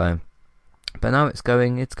 So, but no, it's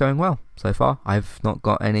going well so far. I've not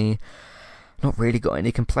really got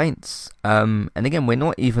any complaints. And again, we're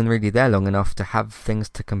not even really there long enough to have things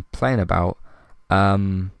to complain about.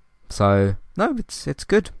 So no, it's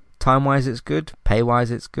good. Time-wise, it's good.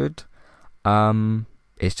 Pay-wise, it's good.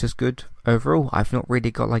 It's just good overall. I've not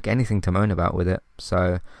really got anything to moan about with it.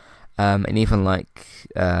 So. And even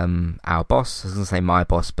our boss, I was going to say my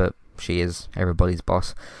boss, but she is everybody's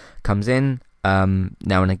boss, comes in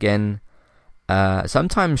now and again.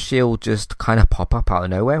 Sometimes she'll just kind of pop up out of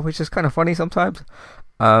nowhere, which is kind of funny sometimes.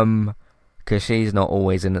 Because she's not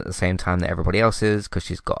always in at the same time that everybody else is, because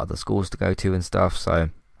she's got other schools to go to and stuff, so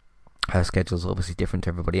her schedule's obviously different to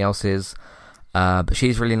everybody else's. But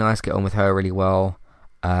she's really nice, get on with her really well.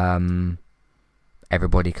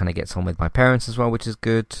 Everybody kind of gets on with my parents as well, which is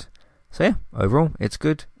good. So yeah, overall, it's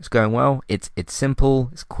good. It's going well. It's simple.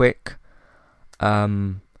 It's quick.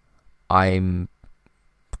 I'm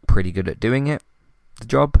pretty good at doing it, the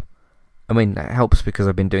job. I mean, that helps because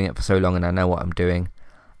I've been doing it for so long and I know what I'm doing.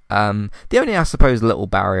 The only, I suppose, little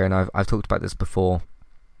barrier, and I've talked about this before,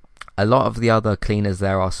 a lot of the other cleaners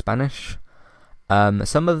there are Spanish.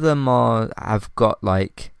 Some of them have got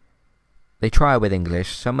they try with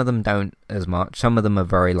English. Some of them don't as much. Some of them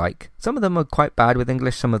are some of them are quite bad with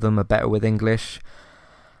English. Some of them are better with English.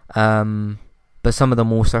 But some of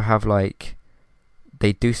them also have like,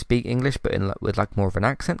 they do speak English, but with like more of an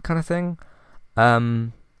accent kind of thing.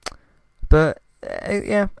 But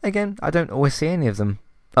yeah, again, I don't always see any of them.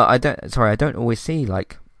 I don't always see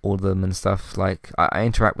like all of them and stuff. Like I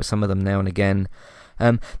interact with some of them now and again.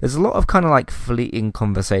 There's a lot of kind of like fleeting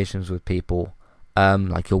conversations with people.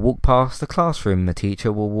 Like you'll walk past the classroom, the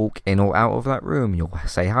teacher will walk in or out of that room, you'll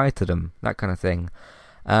say hi to them, that kind of thing.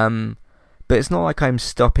 But it's not like I'm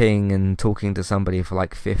stopping and talking to somebody for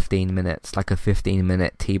like 15 minutes, like a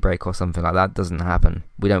 15-minute tea break or something like that. Doesn't happen.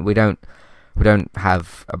 We don't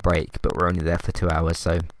have a break, but we're only there for 2 hours,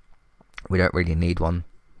 so we don't really need one.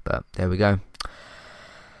 But there we go.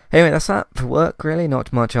 Anyway, that's that for work, really.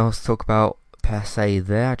 Not much else to talk about per se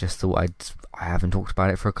there. I just thought I haven't talked about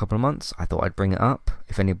it for a couple of months. I thought I'd bring it up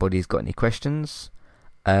if anybody's got any questions.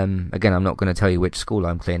 Again, I'm not going to tell you which school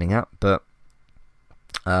I'm cleaning at, but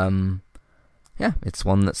yeah, it's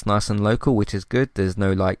one that's nice and local, which is good. There's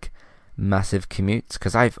no like massive commutes,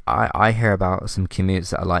 because I hear about some commutes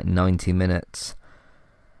that are like 90 minutes,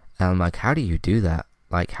 and I'm like, how do you do that?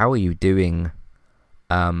 Like, how are you doing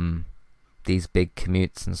these big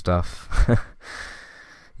commutes and stuff?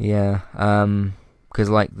 Yeah, because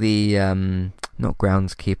like the not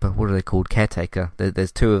groundskeeper, what are they called, caretaker,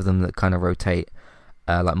 there's two of them that kind of rotate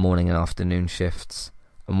like morning and afternoon shifts,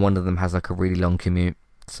 and one of them has like a really long commute.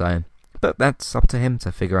 So, but that's up to him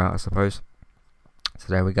to figure out, I suppose. So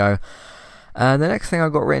there we go. The next thing I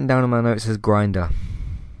got written down in my notes is Grindr.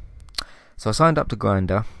 So I signed up to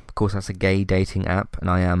Grindr. Of course, that's a gay dating app, and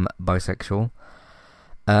I am bisexual.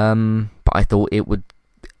 But I thought it would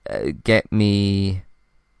get me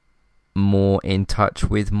more in touch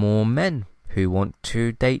with more men who want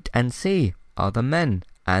to date and see other men,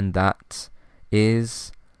 and that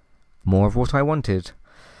is more of what I wanted.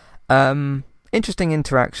 Interesting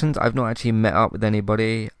interactions. I've not actually met up with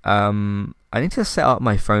anybody. I need to set up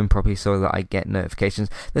my phone properly so that I get notifications.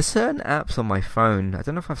 There's certain apps on my phone, I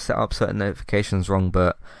don't know if I've set up certain notifications wrong,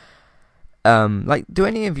 but like, do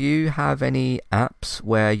any of you have any apps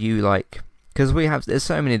where you like, because there's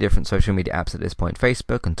so many different social media apps at this point,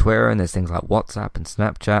 Facebook and Twitter, and there's things like WhatsApp and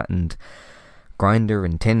Snapchat and Grindr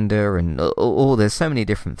and Tinder and there's so many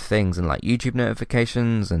different things, and like YouTube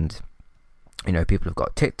notifications, and you know, people have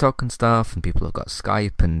got TikTok and stuff, and people have got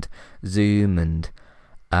Skype and Zoom, and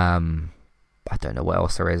I don't know what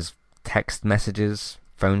else there is, text messages,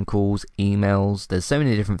 phone calls, emails. There's so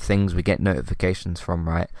many different things we get notifications from,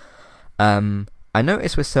 right? I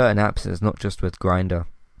notice with certain apps, it's not just with Grindr,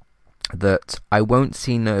 that I won't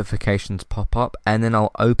see notifications pop up, and then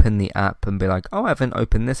I'll open the app and be like, oh, I haven't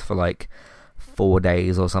opened this for like 4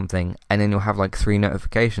 days or something, and then you'll have like 3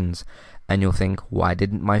 notifications, and you'll think, why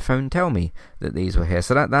didn't my phone tell me that these were here?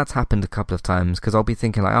 So that's happened a couple of times, because I'll be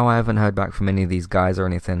thinking like, oh, I haven't heard back from any of these guys or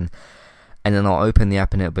anything, and then I'll open the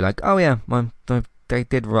app and it'll be like, oh yeah, they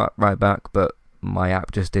did write back, but my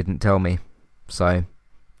app just didn't tell me. So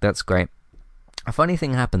that's great. A funny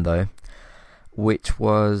thing happened though, which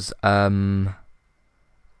was because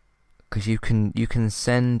you can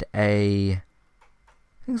send I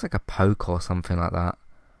think it's like a poke or something like that.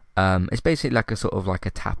 It's basically like a sort of like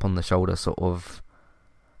a tap on the shoulder sort of,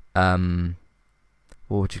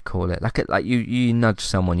 what would you call it? Like you nudge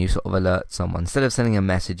someone, you sort of alert someone. Instead of sending a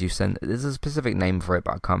message, there's a specific name for it,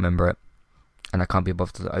 but I can't remember it, and I can't be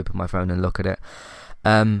bothered to open my phone and look at it.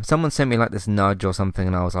 Someone sent me like this nudge or something,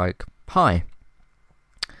 and I was like, hi.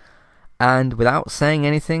 And without saying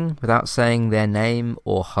anything, without saying their name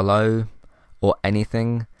or hello or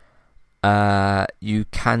anything, you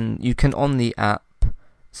can on the app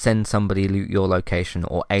send somebody your location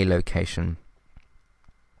or a location.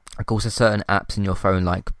 Of course, there's certain apps in your phone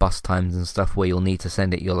like bus times and stuff where you'll need to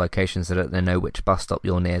send it your location so that they know which bus stop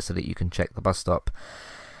you're near, so that you can check the bus stop.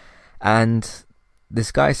 And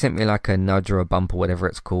this guy sent me like a nudge or a bump or whatever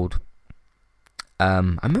it's called. I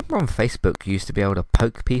remember on Facebook you used to be able to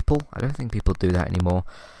poke people. I don't think people do that anymore.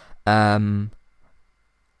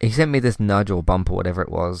 He sent me this nudge or bump or whatever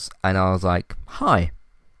it was, and I was like, hi,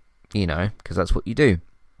 you know, because that's what you do.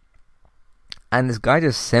 And this guy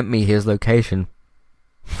just sent me his location.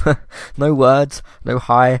 No words, no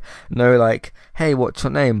hi, no like, hey, what's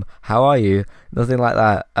your name? How are you? Nothing like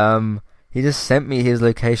that. He just sent me his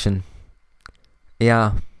location.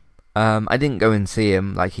 Yeah. I didn't go and see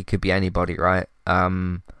him, like he could be anybody, right?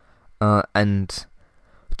 And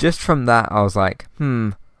just from that I was like,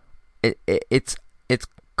 it's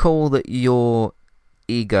cool that you're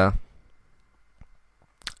eager.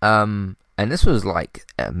 And this was like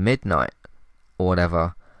at midnight or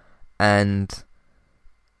whatever, and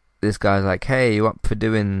this guy's like, hey, you up for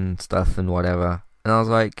doing stuff and whatever? And I was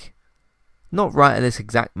like, not right at this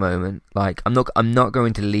exact moment. Like, I'm not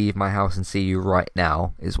going to leave my house and see you right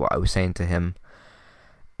now, is what I was saying to him.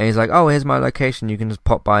 And he's like, oh, here's my location. You can just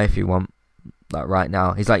pop by if you want. Like, right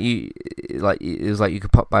now. He's like, it was like, you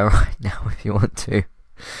could pop by right now if you want to.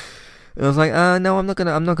 And I was like, no, I'm not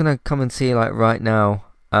gonna come and see you, like, right now.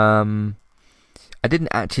 I didn't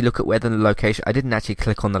actually look at where the location, I didn't actually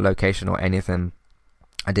click on the location or anything.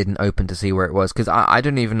 I didn't open to see where it was, because I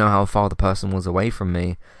didn't even know how far the person was away from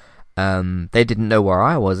me. They didn't know where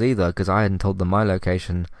I was either, because I hadn't told them my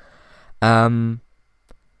location. So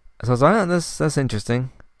I was like, oh, that's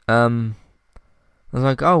interesting. I was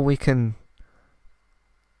like, oh, we can...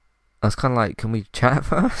 I was kind of like, can we chat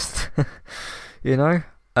first? You know?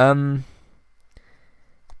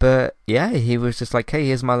 But yeah, he was just like, hey,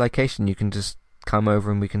 here's my location. You can just come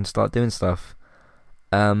over and we can start doing stuff.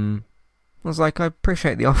 I was like, I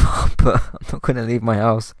appreciate the offer, but I'm not going to leave my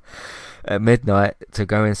house at midnight to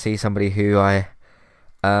go and see somebody who I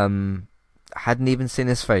hadn't even seen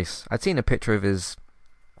his face. I'd seen a picture of his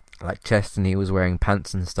like chest, and he was wearing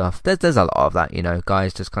pants and stuff. There's a lot of that, you know,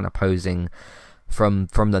 guys just kind of posing from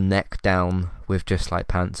the neck down with just like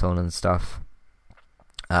pants on and stuff,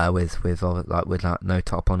 with no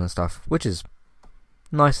top on and stuff, which is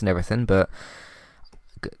nice and everything, but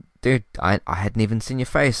dude, I hadn't even seen your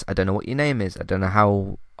face. I don't know what your name is. I don't know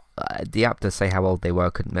how... the app does say how old they were.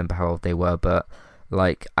 I couldn't remember how old they were, but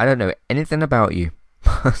like, I don't know anything about you.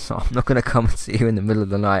 So I'm not going to come and see you in the middle of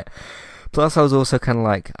the night. Plus, I was also kind of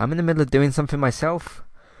like, I'm in the middle of doing something myself.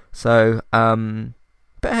 So,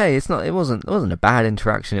 but hey, it wasn't a bad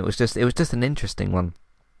interaction. It was just an interesting one.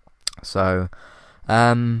 So,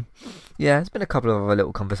 yeah, it's been a couple of other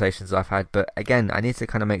little conversations I've had, but again, I need to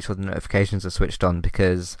kind of make sure the notifications are switched on,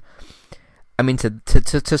 because, I mean,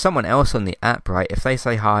 to someone else on the app, right? If they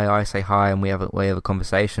say hi, I say hi, and we have a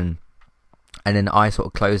conversation, and then I sort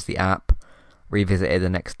of close the app, revisit it the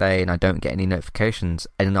next day, and I don't get any notifications,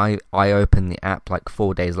 and I open the app like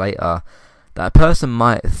 4 days later, that person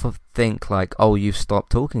might think like, oh, you've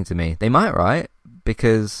stopped talking to me. They might, right?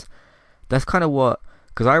 Because that's kind of what...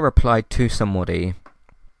 Because I replied to somebody,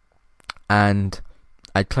 and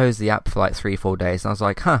I'd closed the app for like 3-4 days, and I was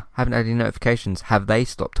like, haven't had any notifications. Have they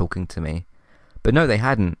stopped talking to me? But no, they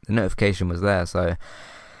hadn't. The notification was there, so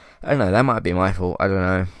I don't know. That might be my fault. I don't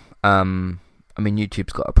know. I mean,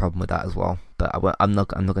 YouTube's got a problem with that as well, but I'm not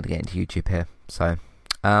going to get into YouTube here. So,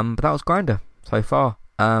 but that was Grindr so far.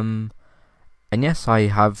 And yes,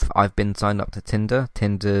 I've been signed up to Tinder.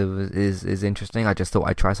 Tinder is interesting. I just thought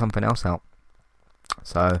I'd try something else out.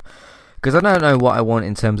 So, because I don't know what I want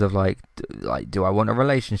in terms of like, do I want a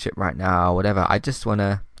relationship right now or whatever. I just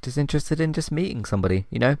interested in just meeting somebody,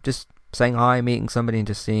 you know, just saying hi, meeting somebody, and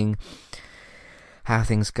just seeing how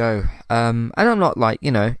things go. And I'm not like,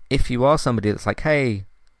 you know, if you are somebody that's like, hey,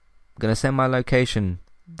 I'm gonna send my location,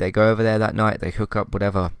 they go over there that night, they hook up,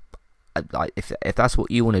 whatever. Like, if that's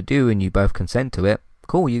what you want to do and you both consent to it,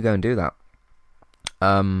 cool, you go and do that.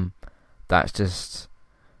 That's just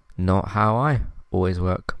not how I always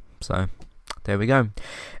work. So there we go.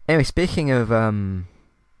 Anyway, speaking of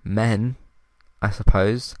men, I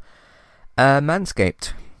suppose,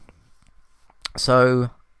 Manscaped. So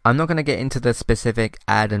I'm not going to get into the specific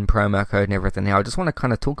ad and promo code and everything here. I just want to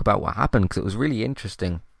kind of talk about what happened, because it was really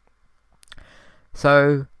interesting.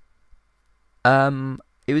 So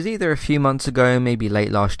it was either a few months ago, maybe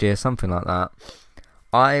late last year, something like that.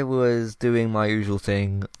 I was doing my usual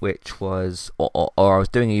thing, which was, or I was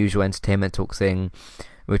doing a usual entertainment talk thing,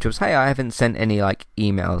 which was, hey, I haven't sent any like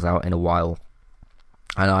emails out in a while,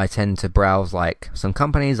 and I tend to browse like some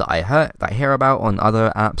companies that I hear about on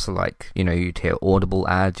other apps, like, you know, you'd hear Audible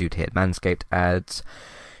ads, you'd hear Manscaped ads,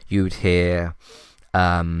 you'd hear,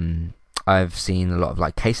 I've seen a lot of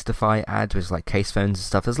like Casetify ads with like case phones and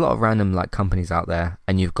stuff. There's a lot of random like companies out there,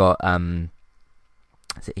 and you've got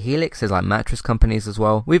is it Helix? There's like mattress companies as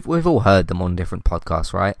well. We've all heard them on different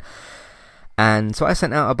podcasts, right? And so I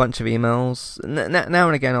sent out a bunch of emails. Now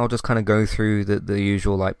and again, I'll just kind of go through the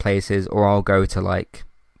usual like places, or I'll go to like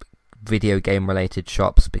video game related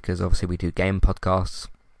shops, because obviously we do game podcasts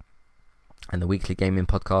and the weekly gaming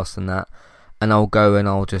podcasts and that. And I'll go and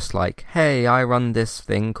I'll just like, hey, I run this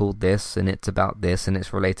thing called this, and it's about this, and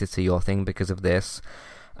it's related to your thing because of this,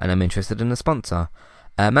 and I'm interested in a sponsor.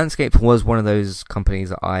 Manscaped was one of those companies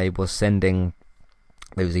that I was sending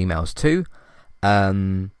those emails to.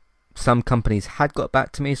 Some companies had got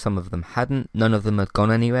back to me, some of them hadn't. None of them had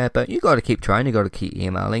gone anywhere, but you got to keep trying, you got to keep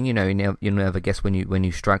emailing. You know, you never guess when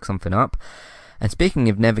you strike something up. And speaking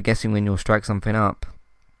of never guessing when you'll strike something up,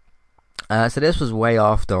 so this was way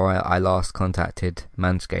after I last contacted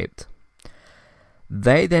Manscaped.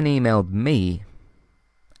 They then emailed me,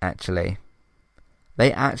 actually,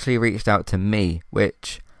 they actually reached out to me,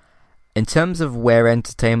 which, in terms of where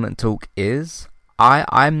Entertainment Talk is,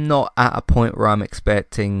 I'm not at a point where I'm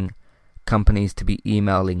expecting companies to be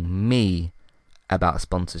emailing me about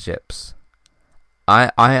sponsorships.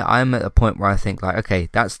 I'm at a point where I think, like, okay,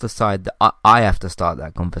 that's the side that I have to start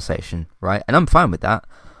that conversation, right? And I'm fine with that.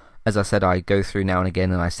 As I said, I go through now and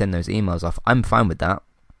again and I send those emails off. I'm fine with that.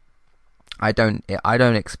 I don't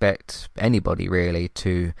expect anybody really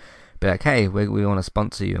to be like, hey, we want to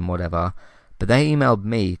sponsor you and whatever. But they emailed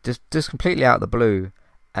me just completely out of the blue,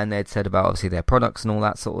 and they'd said about obviously their products and all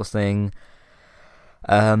that sort of thing.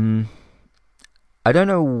 I don't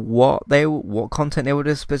know what content they would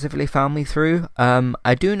have specifically found me through.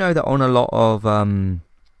 I do know that on a lot of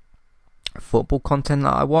football content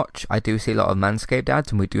that I watch, I do see a lot of Manscaped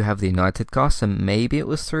ads, and we do have the United cast, and maybe it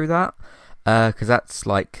was through that, because that's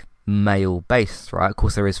like male based, right? Of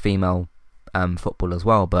course there is female football as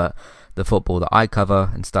well, but the football that I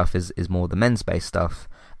cover and stuff is more the men's based stuff,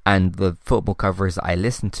 and the football coverage that I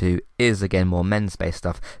listen to is again more men's based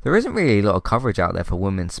stuff. There isn't really a lot of coverage out there for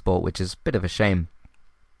women's sport, which is a bit of a shame,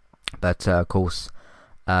 but of course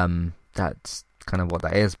that's kind of what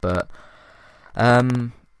that is. But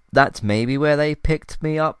that's maybe where they picked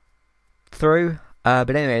me up through.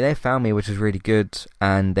 But anyway, they found me, which was really good,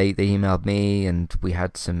 and they emailed me, and we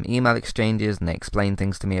had some email exchanges, and they explained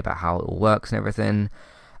things to me about how it all works and everything.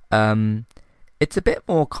 It's a bit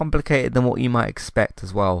more complicated than what you might expect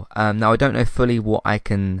as well. Now, I don't know fully what I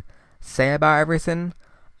can say about everything,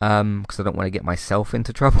 because I don't want to get myself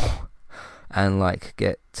into trouble and like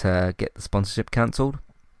get the sponsorship cancelled.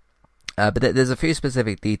 But there's a few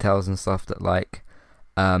specific details and stuff that like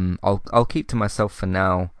I'll keep to myself for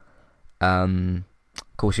now.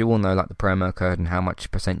 Of course, you all know like the promo code and how much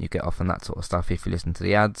 % you get off and that sort of stuff if you listen to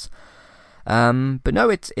the ads. But no,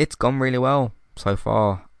 it's gone really well so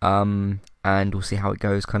far. And we'll see how it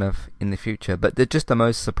goes kind of in the future. But just the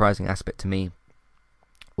most surprising aspect to me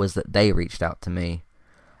was that they reached out to me.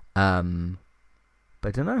 But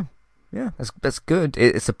I don't know. Yeah, that's good.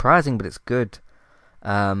 It's surprising, but it's good.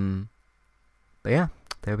 But yeah,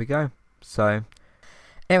 there we go. So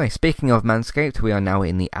anyway, speaking of Manscaped, we are now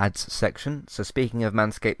in the ads section. So speaking of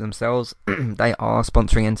Manscaped themselves, they are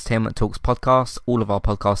sponsoring Entertainment Talks podcasts. All of our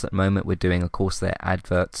podcasts at the moment, we're doing, of course, their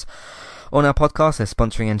adverts on our podcast. They're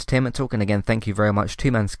sponsoring Entertainment Talk, and again, thank you very much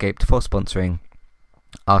to Manscaped for sponsoring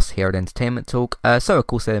us here at Entertainment Talk. So of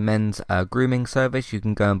course they're a men's grooming service. You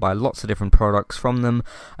can go and buy lots of different products from them.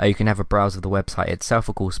 You can have a browse of the website itself.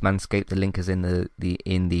 Of course, Manscaped, the link is in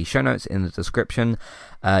the show notes, in the description.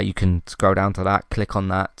 You can scroll down to that, click on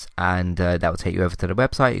that, and that will take you over to the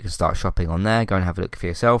website. You can start shopping on there, go and have a look for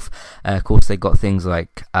yourself. Of course, they've got things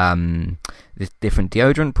like different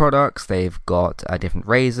deodorant products. They've got different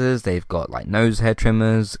razors. They've got like nose hair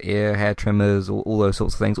trimmers, ear hair trimmers, all those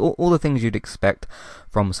sorts of things. All the things you'd expect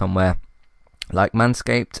from somewhere like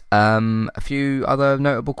Manscaped. A few other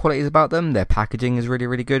notable qualities about them: their packaging is really,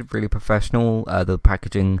 really good, really professional. The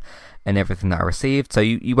packaging and everything that I received, so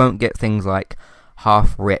you won't get things like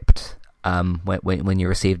half ripped when you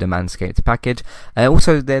received a Manscaped package.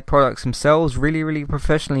 Also, their products themselves really, really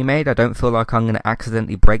professionally made. I don't feel like I'm going to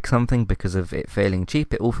accidentally break something because of it feeling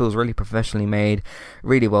cheap. It all feels really professionally made,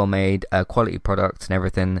 really well made, quality products and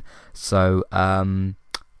everything. So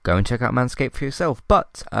go and check out Manscaped for yourself.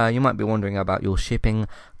 But you might be wondering about your shipping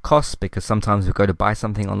costs, because sometimes we go to buy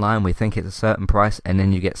something online, we think it's a certain price, and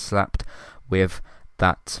then you get slapped with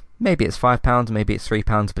that. Maybe it's £5, maybe it's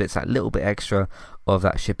 £3, but it's that little bit extra of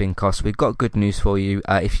that shipping cost. We've got good news for you.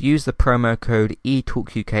 If you use the promo code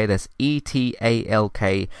ETALKUK, that's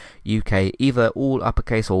ETALKUK, either all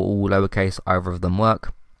uppercase or all lowercase, either of them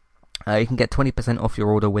work. You can get 20% off your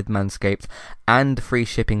order with Manscaped, and free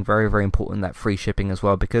shipping. Very, very important, that free shipping as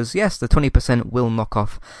well, because yes, the 20% will knock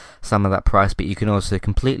off some of that price, but you can also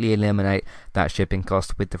completely eliminate that shipping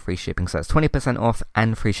cost with the free shipping. So that's 20% off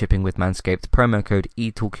and free shipping with Manscaped. Promo code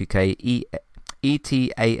ETALKUK,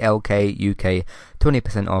 ETALKUK,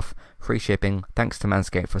 20% off, free shipping. Thanks to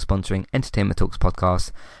Manscaped for sponsoring Entertainment Talks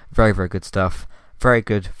podcast. Very, very good stuff. Very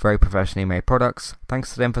good, very professionally made products.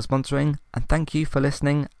 Thanks to them for sponsoring, and thank you for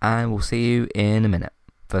listening, and we'll see you in a minute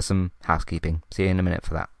for some housekeeping. See you in a minute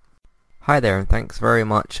for that. Hi there, and thanks very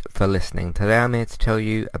much for listening. Today I'm here to tell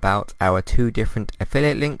you about our 2 different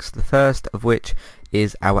affiliate links. The first of which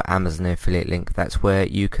is our Amazon affiliate link. That's where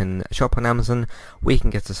you can shop on Amazon. We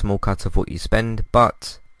can get a small cut of what you spend,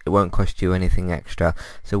 but it won't cost you anything extra.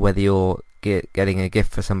 So whether you're getting a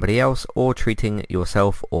gift for somebody else or treating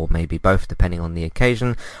yourself, or maybe both depending on the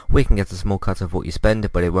occasion, we can get a small cut of what you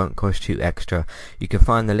spend, but it won't cost you extra. You can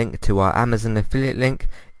find the link to our Amazon affiliate link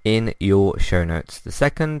in your show notes. The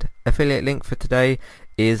second affiliate link for today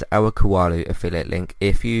is our Kualu affiliate link.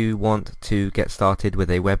 If you want to get started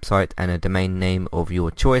with a website and a domain name of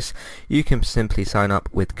your choice, you can simply sign up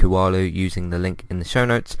with Kualu using the link in the show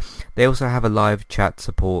notes. They also have a live chat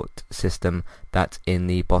support system that's in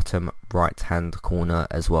the bottom right hand corner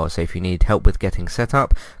as well. So if you need help with getting set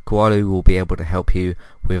up, Kualu will be able to help you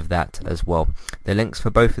with that as well. The links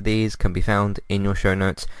for both of these can be found in your show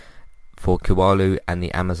notes for Kualu and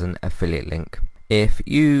the Amazon affiliate link. If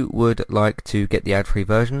you would like to get the ad-free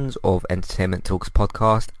versions of Entertainment Talks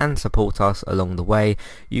podcast and support us along the way,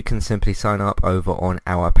 you can simply sign up over on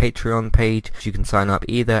our Patreon page. You can sign up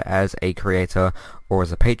either as a creator or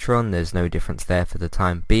as a patron. There's no difference there for the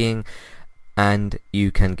time being, and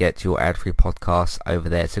you can get your ad-free podcasts over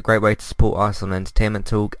there. It's a great way to support us on Entertainment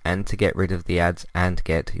Talk and to get rid of the ads and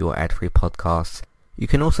get your ad-free podcasts. You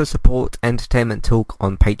can also support Entertainment Talk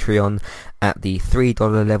on Patreon at the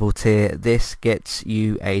 $3 level tier. This gets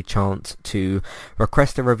you a chance to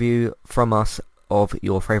request a review from us of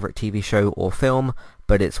your favourite TV show or film,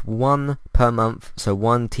 but it's one per month, so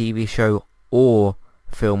one TV show or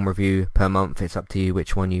film review per month. It's up to you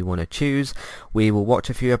which one you want to choose. We will watch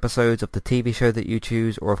a few episodes of the TV show that you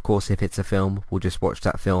choose, or of course if it's a film, we'll just watch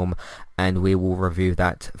that film and we will review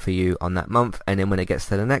that for you on that month. And then when it gets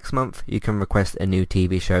to the next month, you can request a new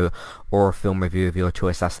TV show or a film review of your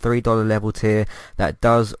choice. That's $3 level tier. That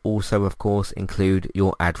does also of course include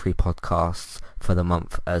your ad-free podcasts for the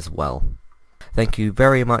month as well. Thank you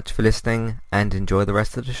very much for listening and enjoy the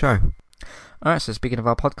rest of the show. Alright, so speaking of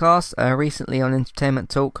our podcast, recently on Entertainment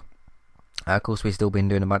Talk, of course we've still been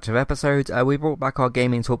doing a bunch of episodes. We brought back our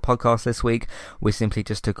Gaming Talk podcast this week. We simply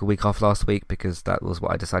just took a week off last week because that was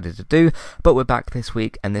what I decided to do. But we're back this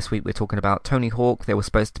week, and this week we're talking about Tony Hawk. There was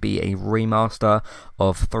supposed to be a remaster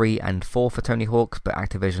of 3 and 4 for Tony Hawk, but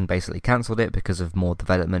Activision basically cancelled it because of more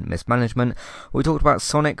development mismanagement. We talked about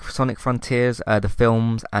Sonic Frontiers, the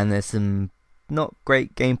films, and there's some not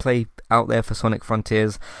great gameplay out there for Sonic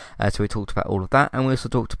Frontiers, so we talked about all of that, and we also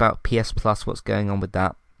talked about PS Plus, what's going on with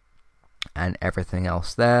that, and everything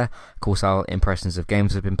else there. Of course, our impressions of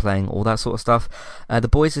games we've been playing, all that sort of stuff. The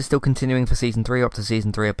Boys is still continuing for Season 3, up to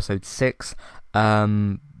Season 3, Episode 6.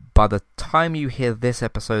 By the time you hear this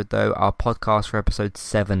episode, though, our podcast for Episode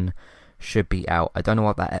 7 should be out. I don't know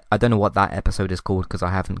what that episode is called, because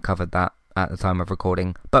I haven't covered that at the time of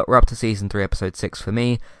recording, but we're up to Season 3, Episode 6 for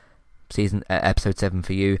me. Episode 7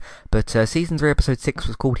 for you, but Season 3 Episode 6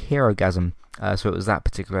 was called Herogasm, so it was that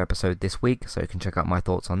particular episode this week, so you can check out my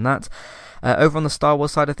thoughts on that. Over on the Star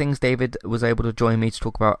Wars side of things, David was able to join me to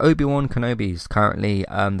talk about Obi-Wan Kenobi's currently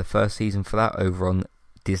the first season for that over on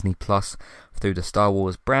Disney Plus through the Star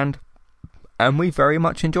Wars brand, and we very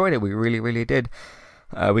much enjoyed it. We really did.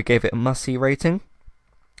 We gave it a must-see rating.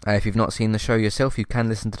 If you've not seen the show yourself, you can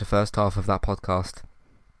listen to the first half of that podcast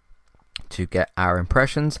to get our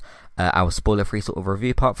impressions, our spoiler-free sort of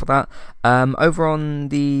review part for that. Over on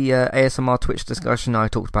the ASMR Twitch discussion, I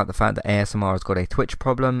talked about the fact that ASMR has got a Twitch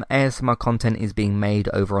problem. ASMR content is being made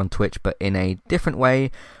over on Twitch, but in a different way,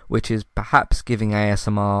 which is perhaps giving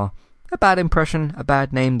ASMR a bad impression, a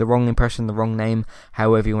bad name, the wrong impression, the wrong name,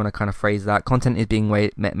 however you want to kind of phrase that. Content is being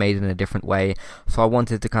made in a different way, so I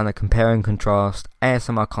wanted to kind of compare and contrast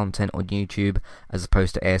ASMR content on YouTube as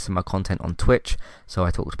opposed to ASMR content on Twitch, so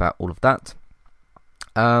I talked about all of that.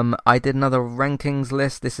 I did another rankings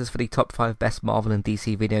list. This is for the top 5 best Marvel and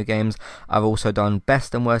DC video games. I've also done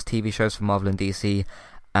best and worst TV shows for Marvel and DC,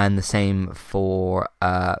 and the same for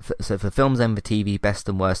films and for TV, best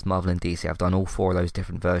and worst Marvel and DC. I've done all 4 of those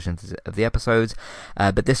different versions of the episodes,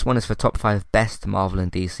 but this one is for top 5 best Marvel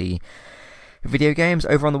and DC video games.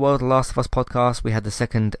 Over on the World of Last of Us podcast, we had the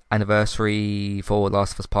 2nd anniversary for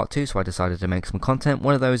Last of Us Part 2, so I decided to make some content.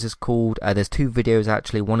 One of those is called, there's 2 videos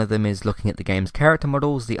actually. One of them is looking at the game's character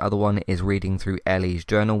models, the other one is reading through Ellie's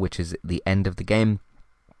journal, which is the end of the game.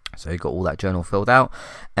 So you got all that journal filled out.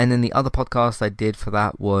 And then the other podcast I did for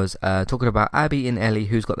that was talking about Abby and Ellie,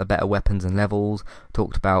 who's got the better weapons and levels.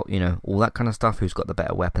 Talked about, all that kind of stuff, who's got the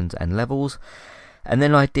better weapons and levels. And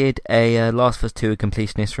then I did a Last of Us 2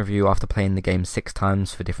 completionist review after playing the game 6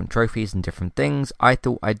 times for different trophies and different things. I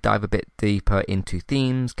thought I'd dive a bit deeper into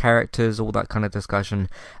themes, characters, all that kind of discussion,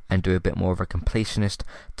 and do a bit more of a completionist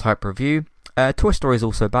type review. Toy Story is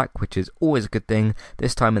also back, which is always a good thing,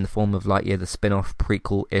 this time in the form of Lightyear, the spin-off,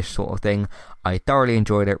 prequel-ish sort of thing. I thoroughly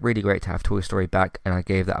enjoyed it, really great to have Toy Story back, and I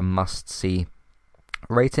gave that a must-see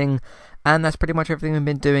rating. And that's pretty much everything we've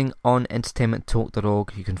been doing on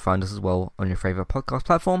entertainmenttalk.org. You can find us as well on your favourite podcast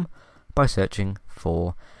platform by searching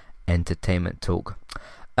for Entertainment Talk.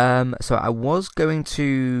 So I was going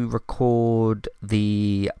to record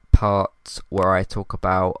the part where I talk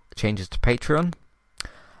about changes to Patreon.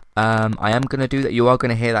 I am going to do that. You are going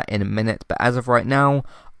to hear that in a minute, but as of right now,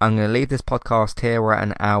 I'm going to leave this podcast here. We're at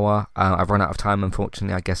an hour. I've run out of time,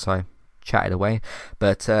 unfortunately. I guess I chatted away,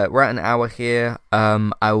 but we're at an hour here.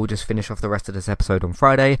 I will just finish off the rest of this episode on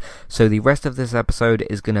Friday. So the rest of this episode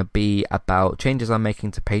is going to be about changes I'm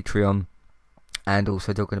making to Patreon, and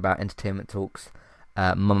also talking about Entertainment Talks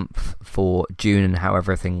month for June and how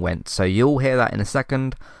everything went. So you'll hear that in a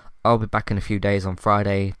second. I'll be back in a few days on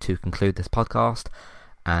Friday to conclude this podcast,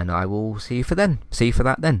 and I will see you for then. See you for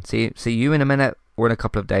that then. See you in a minute or in a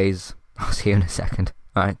couple of days. I'll see you in a second.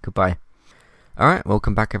 Alright, goodbye. Alright,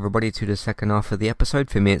 welcome back everybody to the second half of the episode.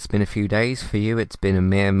 For me it's been a few days, for you it's been a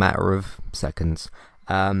mere matter of seconds.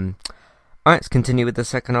 Alright, let's continue with the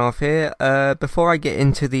second half here. Before I get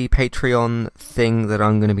into the Patreon thing that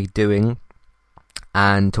I'm going to be doing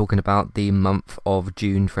and talking about the month of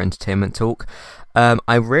June for Entertainment Talk,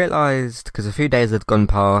 I realised, because a few days had gone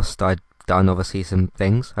past, I'd done obviously some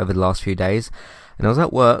things over the last few days, and I was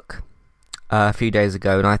at work a few days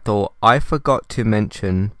ago, and I thought I forgot to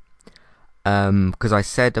mention, because I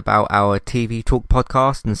said about our TV Talk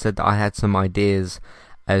podcast and said that I had some ideas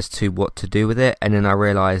as to what to do with it, and then I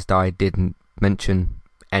realised I didn't mention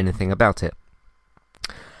anything about it.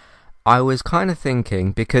 I was kind of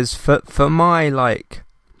thinking, because for my like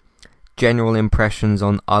general impressions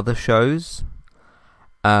on other shows,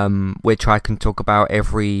 which I can talk about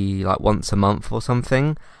every like once a month or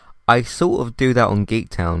something, I sort of do that on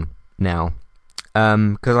Geektown now.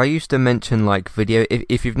 Because I used to mention like video,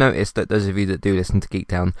 if you've noticed that those of you that do listen to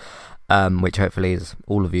Geektown, which hopefully is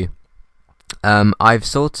all of you, I've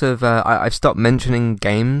sort of I've stopped mentioning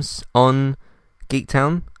games on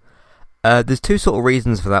Geektown. There's two sort of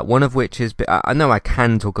reasons for that. One of which is, I know I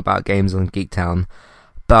can talk about games on Geektown,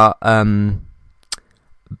 but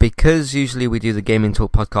because usually we do the Gaming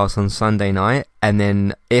Talk podcast on Sunday night, and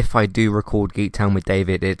then if I do record Geektown with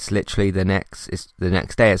David, it's literally the next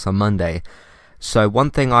day. It's on Monday. So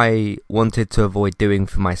one thing I wanted to avoid doing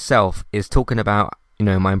for myself is talking about,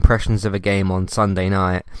 my impressions of a game on Sunday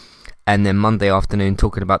night, and then Monday afternoon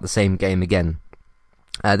talking about the same game again.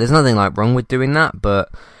 There's nothing like wrong with doing that, but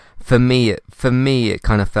for me it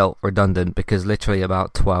kind of felt redundant, because literally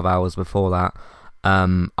about 12 hours before that,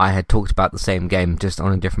 I had talked about the same game, just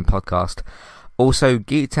on a different podcast. Also,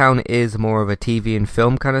 Geektown is more of a TV and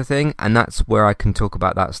film kind of thing, and that's where I can talk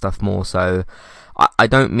about that stuff more. So I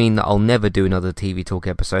don't mean that I'll never do another TV Talk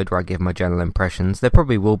episode where I give my general impressions. There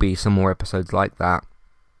probably will be some more episodes like that.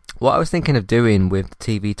 What I was thinking of doing with the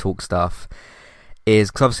TV Talk stuff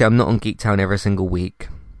is, because obviously I'm not on Geektown every single week,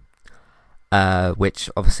 which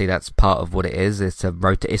obviously that's part of what it is. It's a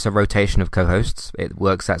rotation of co-hosts. It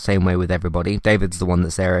works that same way with everybody. David's the one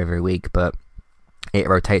that's there every week, but it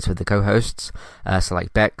rotates with the co-hosts. So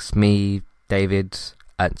like Bex, me, David,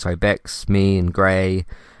 Bex, me and Gray,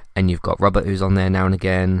 and you've got Robert who's on there now and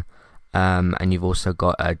again, and you've also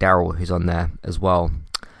got Daryl who's on there as well.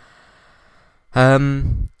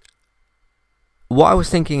 What I was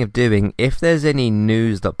thinking of doing, if there's any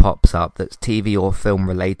news that pops up that's TV or film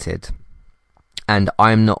related, and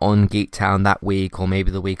I'm not on Geektown that week, or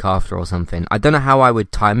maybe the week after or something, I don't know how I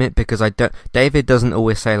would time it, because David doesn't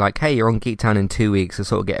always say like, hey, you're on Geektown in 2 weeks. It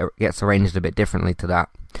sort of gets arranged a bit differently to that.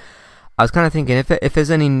 I was kind of thinking, if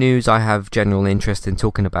there's any news I have general interest in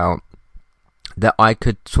talking about, that I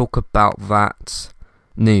could talk about that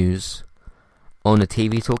news on a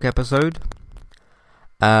TV Talk episode.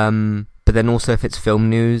 But then also if it's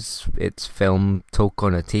film news, it's film talk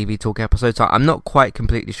on a TV Talk episode. So I'm not quite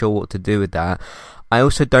completely sure what to do with that. I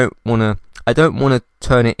also don't want to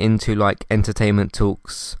turn it into like Entertainment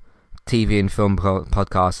Talks TV and film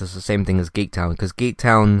podcast. It's the same thing as Geektown, because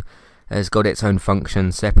Geektown has got its own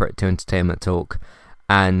function separate to Entertainment Talk,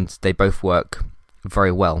 and they both work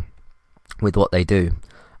very well with what they do.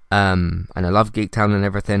 And I love Geektown and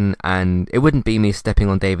everything, and it wouldn't be me stepping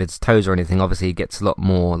on David's toes or anything. Obviously he gets a lot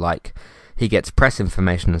more, like, he gets press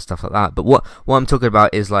information and stuff like that, but what I'm talking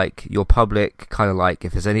about is like your public kind of, like,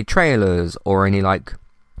 if there's any trailers or any like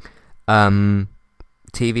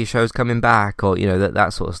TV shows coming back, or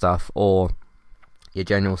that sort of stuff, or your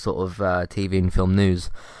general sort of TV and film news.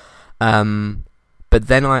 But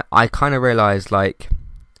then I kind of realised, like,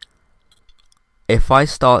 if I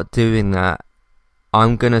start doing that,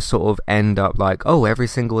 I'm going to sort of end up like, oh, every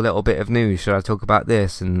single little bit of news, should I talk about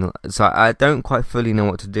this? And so I don't quite fully know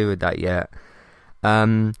what to do with that yet. I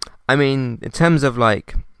mean, in terms of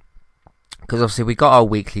like, because obviously we got our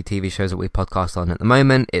weekly TV shows that we podcast on at the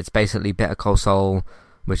moment. It's basically Better Call Saul,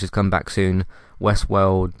 which has come back soon,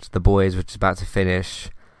 Westworld, The Boys, which is about to finish,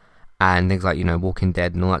 and things like, Walking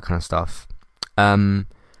Dead and all that kind of stuff. And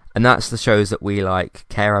that's the shows that we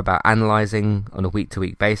care about analysing on a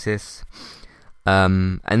week-to-week basis.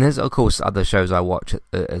 And there's of course other shows I watch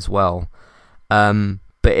as well.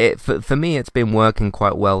 But for me, it's been working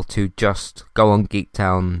quite well to just go on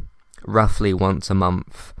GeekTown roughly once a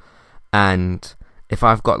month, and if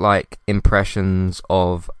I've got impressions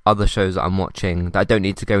of other shows that I'm watching that I don't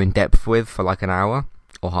need to go in depth with for an hour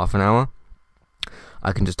or half an hour,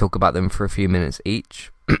 I can just talk about them for a few minutes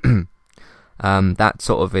each. That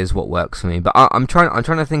sort of is what works for me. But I'm trying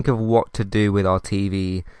to think of what to do with our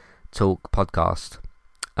TV talk podcast.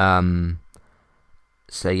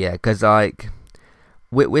 So yeah, because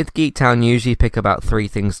with GeekTown, you usually pick about 3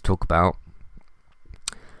 things to talk about.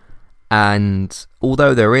 And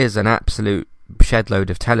although there is an absolute shed load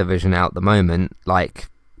of television out at the moment,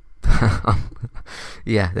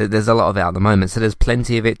 yeah, there's a lot of it at the moment, so there's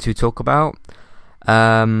plenty of it to talk about.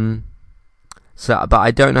 But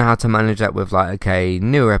I don't know how to manage that with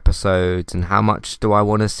newer episodes, and how much do I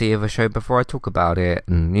want to see of a show before I talk about it,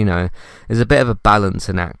 and there's a bit of a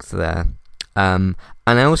balancing act there. And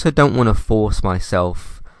I also don't want to force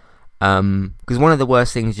myself, because one of the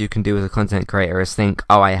worst things you can do as a content creator is think,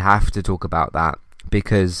 oh, I have to talk about that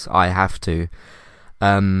because I have to,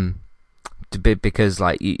 because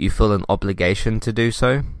you feel an obligation to do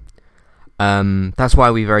so. That's why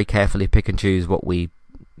we very carefully pick and choose what we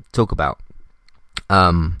talk about,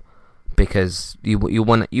 because you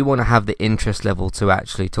want to have the interest level to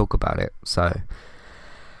actually talk about it. So.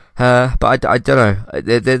 But I don't know.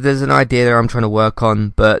 There's an idea there I'm trying to work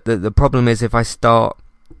on, but the problem is if I start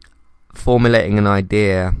formulating an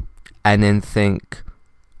idea and then think,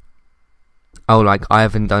 oh, I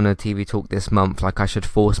haven't done a TV talk this month, I should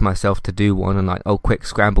force myself to do one, and quick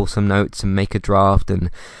scramble some notes and make a draft,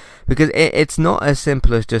 and because it's not as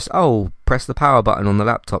simple as just, press the power button on the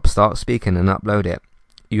laptop, start speaking and upload it.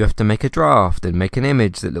 You have to make a draft and make an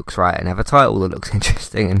image that looks right and have a title that looks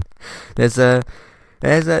interesting, and there's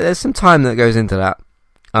some time that goes into that.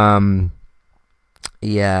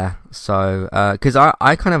 Yeah, so, because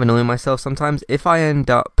I kind of annoy myself sometimes if I end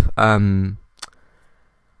up,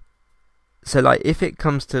 if it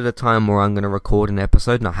comes to the time where I'm going to record an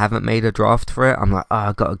episode and I haven't made a draft for it, I'm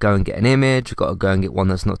I've got to go and get an image, I've got to go and get one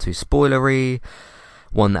that's not too spoilery,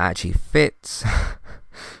 one that actually fits,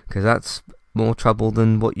 because that's more trouble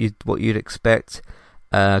than what you'd expect.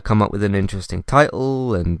 Come up with an interesting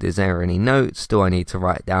title, and is there any notes? Do I need to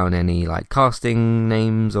write down any casting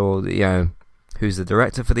names, or who's the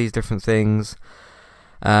director for these different things?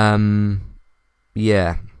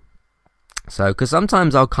 Yeah. So, because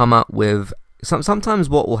sometimes I'll come up with sometimes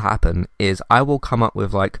what will happen is I will come up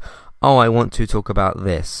with I want to talk about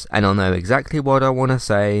this, and I'll know exactly what I want to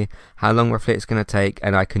say, how long roughly it's going to take,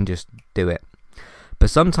 and I can just do it. But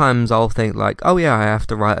sometimes I'll think oh yeah, I have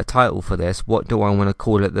to write a title for this. What do I want to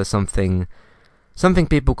call it? There's something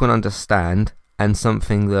people can understand, and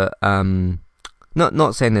something that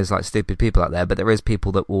not saying there's stupid people out there, but there is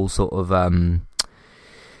people that will sort of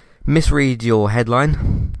misread your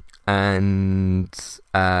headline, and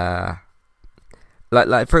for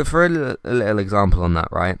a little example on that,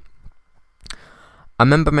 right? I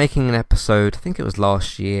remember making an episode, I think it was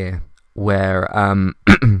last year, where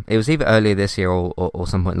it was either earlier this year or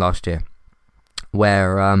some point last year,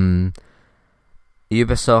 where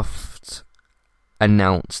Ubisoft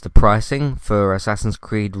announced the pricing for Assassin's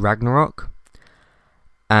Creed Ragnarok,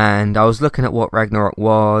 and I was looking at what Ragnarok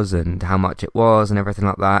was and how much it was and everything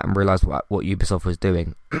like that, and realised what Ubisoft was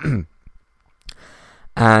doing.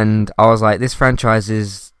 And I was this franchise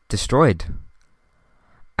is destroyed.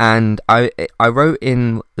 And I wrote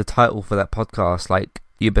in the title for that podcast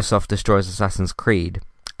Ubisoft destroys Assassin's Creed,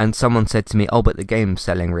 and someone said to me, oh, but the game's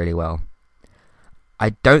selling really well.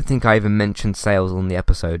 I don't think I even mentioned sales on the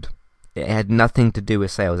episode. It had nothing to do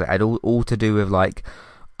with sales. It had all to do with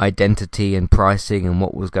identity and pricing and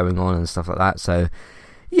what was going on and stuff like that. So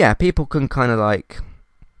yeah, people can kind of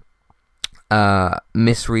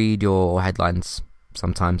misread your headlines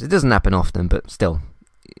sometimes. It doesn't happen often, but still,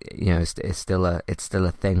 it's still a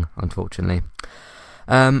thing, unfortunately.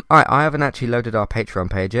 Alright, I haven't actually loaded our Patreon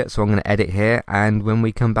page yet, so I'm going to edit here, and when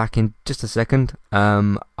we come back in just a second,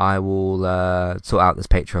 I will sort out this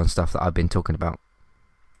Patreon stuff that I've been talking about.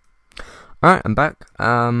 Alright, I'm back.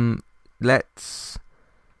 Right,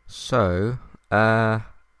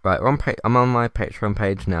 I'm on my Patreon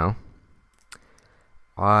page now.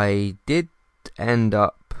 I did end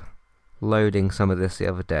up loading some of this the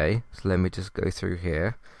other day, so let me just go through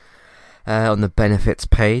here. On the benefits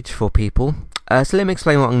page for people. So let me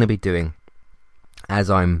explain what I'm going to be doing as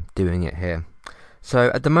I'm doing it here.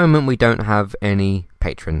 So at the moment we don't have any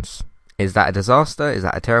patrons. Is that a disaster? Is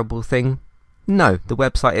that a terrible thing? No, the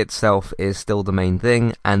website itself is still the main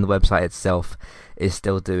thing, and the website itself is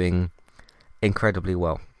still doing incredibly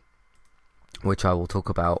well, which I will talk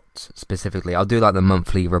about specifically. I'll do like the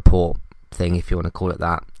monthly report thing, if you want to call it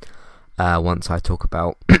that, once I talk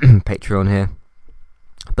about Patreon here.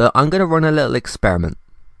 But I'm going to run a little experiment.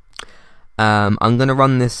 I'm going to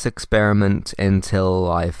run this experiment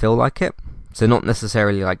until I feel like it. So not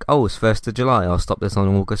necessarily like, oh, it's 1st of July, I'll stop this on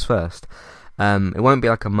August 1st. It won't be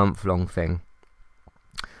like a month-long thing.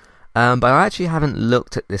 But I actually haven't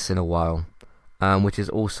looked at this in a while, which is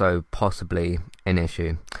also possibly an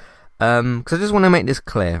issue. Because I just want to make this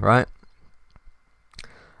clear, right?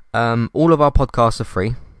 All of our podcasts are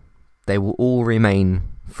free. They will all remain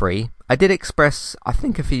free. I did express, I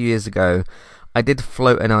think a few years ago, I did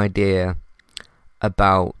float an idea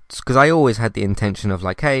about, because I always had the intention of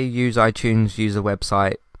like, hey, use iTunes, use a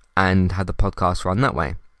website, and have the podcast run that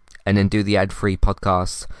way, and then do the ad-free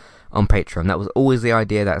podcasts on Patreon. That was always the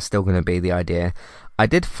idea. That's still going to be the idea. I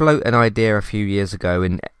did float an idea a few years ago,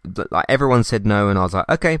 and like everyone said no, and I was like,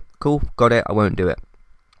 okay, cool, got it, I won't do it.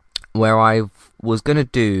 Where I was going to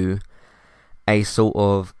do a sort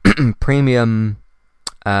of premium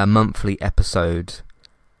monthly episode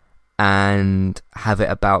and have it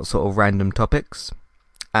about sort of random topics.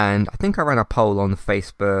 And I think I ran a poll on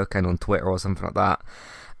Facebook and on Twitter or something like that.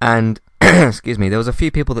 And, excuse me, there was a few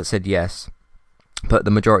people that said yes, but the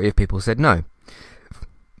majority of people said no.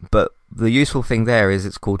 But the useful thing there is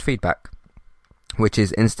it's called feedback, which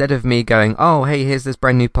is instead of me going, oh, hey, here's this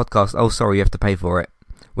brand new podcast, oh, sorry, you have to pay for it,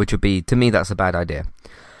 which would be, to me, that's a bad idea.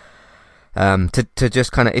 To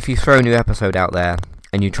just kind of, if you throw a new episode out there,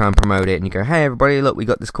 and you try and promote it, and you go, hey everybody, look, we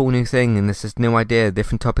got this cool new thing, and this is new idea,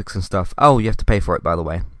 different topics and stuff. Oh, you have to pay for it, by the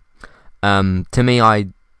way. To me, I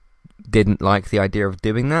didn't like the idea of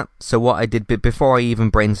doing that. So what I did, before I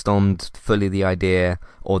even brainstormed fully the idea,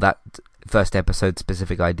 or that first episode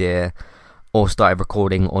specific idea, or started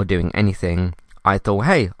recording or doing anything, I thought,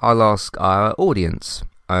 hey, I'll ask our audience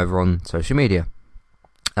over on social media.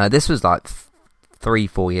 This was like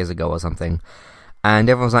 3-4 years ago or something. And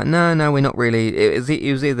everyone was like, no, we're not really. It was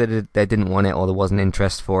either they didn't want it or there wasn't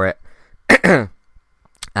interest for it.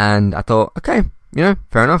 And I thought, okay,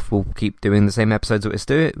 fair enough. We'll keep doing the same episodes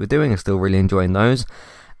that we're doing. I'm still really enjoying those.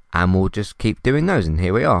 And we'll just keep doing those. And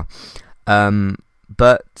here we are.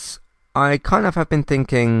 But I kind of have been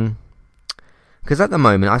thinking, because at the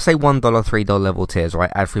moment, I say $1, $3 level tiers,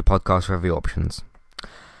 right? Ad-free podcast review options.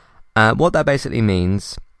 What that basically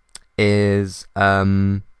means is,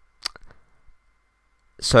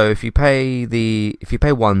 so if you pay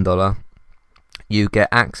 $1, you get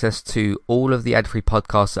access to all of the ad-free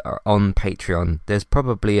podcasts that are on Patreon. There's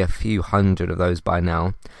probably a few hundred of those by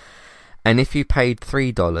now. And if you paid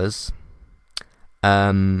 $3,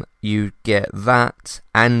 you get that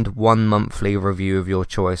and one monthly review of your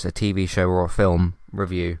choice, a TV show or a film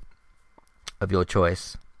review of your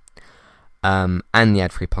choice, and the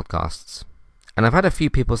ad-free podcasts. And I've had a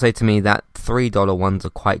few people say to me that $3 one's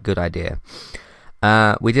a quite good idea.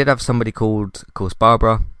 We did have somebody called, of course,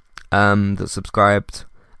 Barbara, that subscribed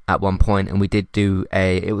at one point, and we did do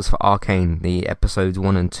it was for Arcane, the episodes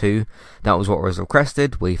 1 and 2. That was what was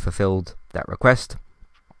requested. We fulfilled that request.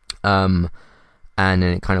 And then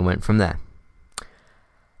it kind of went from there.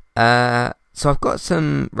 So I've got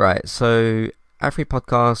some, right, so ad-free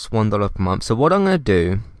podcast, $1 per month. So what I'm going to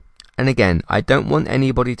do, and again, I don't want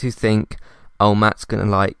anybody to think, oh, Matt's going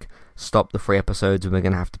to stop the free episodes and we're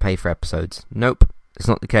going to have to pay for episodes. Nope, it's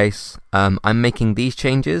not the case. I'm making these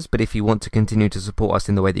changes, but if you want to continue to support us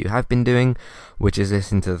in the way that you have been doing, which is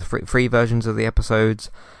listen to the free versions of the episodes,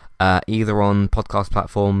 either on podcast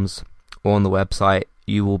platforms or on the website,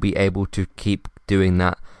 you will be able to keep doing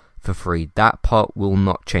that for free. That part will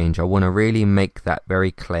not change. I want to really make that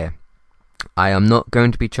very clear. I am not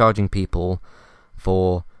going to be charging people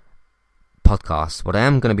for podcasts. What I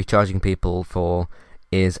am going to be charging people for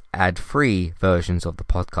is ad-free versions of the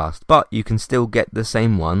podcast, but you can still get the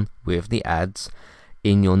same one with the ads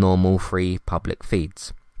in your normal free public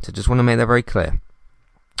feeds. So just want to make that very clear.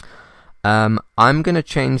 I'm going to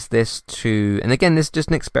change this to, and again, this is just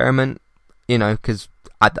an experiment, because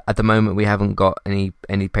at the moment we haven't got any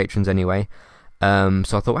patrons anyway. So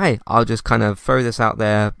I thought, hey, I'll just kind of throw this out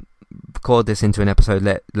there, record this into an episode,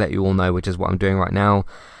 let you all know, which is what I'm doing right now.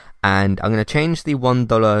 And I'm going to change the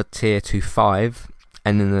 $1 tier to $5,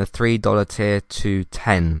 and then the $3 tier to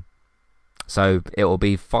 $10. So it will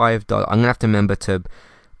be $5. I'm going to have to remember to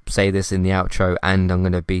say this in the outro, and I'm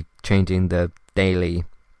going to be changing the daily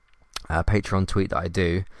Patreon tweet that I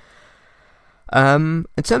do. In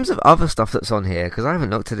terms of other stuff that's on here, because I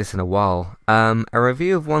haven't looked at this in a while, a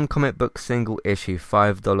review of one comic book single issue,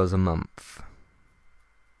 $5 a month.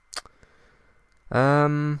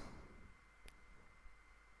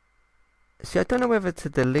 See, I don't know whether to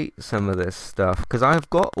delete some of this stuff, because I've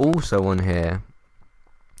got also on here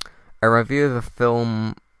a review of a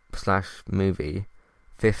film / movie,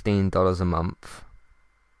 $15 a month.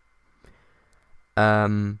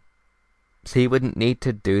 So you wouldn't need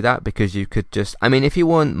to do that, because you could just... I mean, if you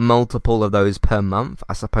want multiple of those per month,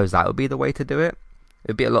 I suppose that would be the way to do it.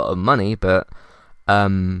 It'd be a lot of money, but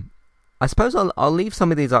I suppose I'll leave some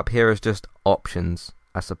of these up here as just options,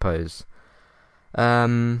 I suppose.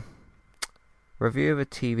 Review of a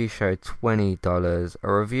TV show, $20.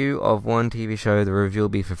 A review of one TV show, the review will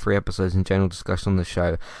be for 3 episodes and general discussion on the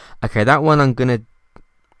show. Okay, that one I'm gonna...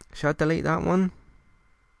 Should I delete that one?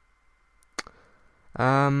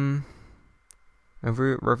 A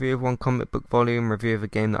review of one comic book volume, review of a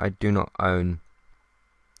game that I do not own.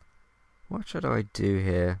 What should I do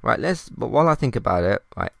here? Right, but while I think about it,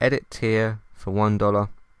 right, edit tier for $1.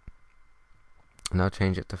 And I'll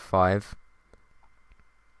change it to 5.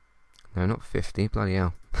 No, not 50, bloody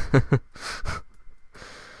hell.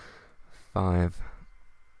 5.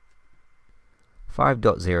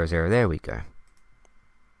 5.00, there we go.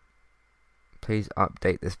 Please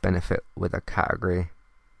update this benefit with a category.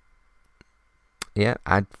 Yeah,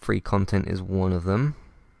 ad-free content is one of them.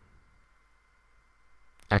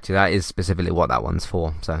 Actually, that is specifically what that one's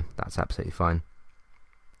for, so that's absolutely fine.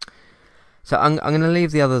 So I'm going to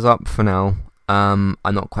leave the others up for now. I'm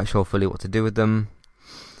not quite sure fully what to do with them.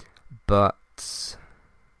 But...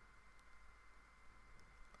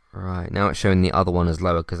 Right, now it's showing the other one as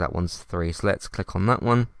lower because that one's 3. So let's click on that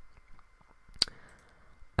one.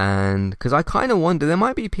 And because I kind of wonder, there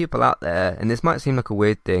might be people out there, and this might seem like a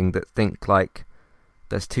weird thing, that think like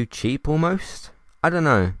that's too cheap almost. I don't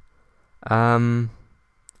know. Right,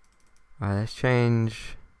 let's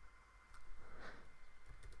change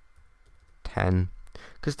 10.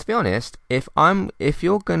 Because to be honest, if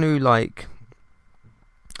you're going to like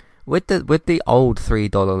with the old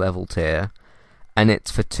 $3 level tier, and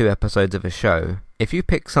it's for 2 episodes of a show, if you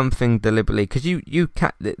pick something deliberately, because you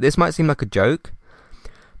can, this might seem like a joke,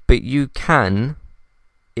 but you can,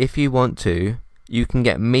 if you want to, you can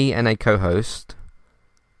get me and a co-host,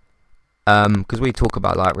 because we talk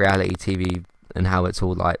about like reality TV and how it's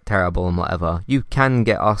all like terrible and whatever. You can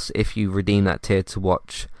get us, if you redeem that tier, to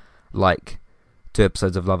watch like 2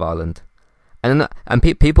 episodes of Love Island. And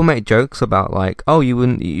people make jokes about like, oh,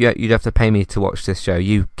 you'd have to pay me to watch this show.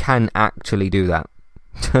 You can actually do that.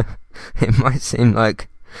 It might seem like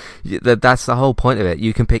that's the whole point of it.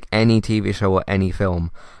 You can pick any TV show or any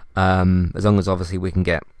film, as long as obviously we can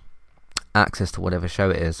get access to whatever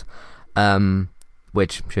show it is,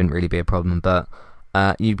 which shouldn't really be a problem. But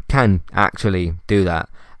you can actually do that.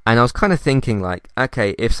 And I was kind of thinking like,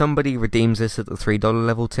 okay, if somebody redeems this at the $3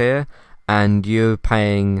 level tier, and you're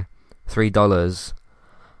paying $3,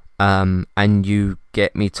 and you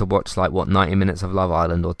get me to watch like 90 minutes of Love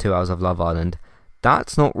Island or 2 hours of Love Island,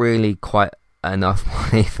 that's not really quite enough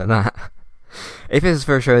money for that. If it's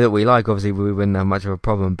for a show that we like, obviously we wouldn't have much of a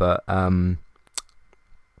problem, but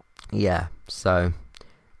yeah, so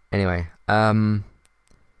anyway, right,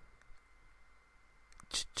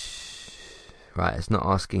 it's not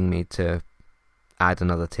asking me to add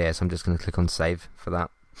another tier, so I'm just going to click on save for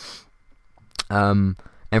that.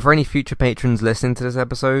 And for any future patrons listening to this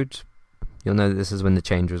episode, you'll know that this is when the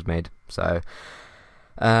change was made. So,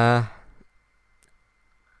 right.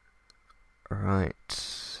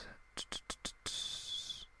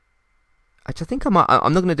 Actually, I think I'm not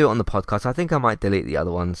going to do it on the podcast. I think I might delete the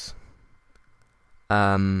other ones.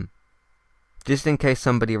 Just in case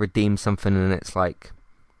somebody redeems something and it's like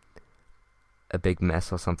a big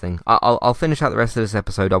mess or something. I'll finish out the rest of this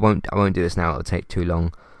episode. I won't do this now. It'll take too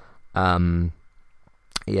long.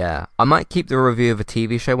 Yeah, I might keep the review of a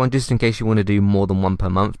TV show one just in case you want to do more than one per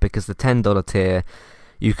month, because the $10 tier,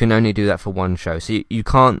 you can only do that for one show. So you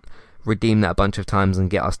can't redeem that a bunch of times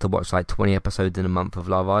and get us to watch like 20 episodes in a month of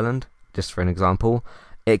Love Island, just for an example.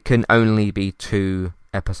 It can only be 2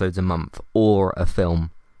 episodes a month or a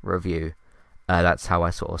film review. That's how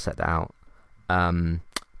I sort of set that out.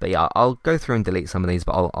 But yeah, I'll go through and delete some of these,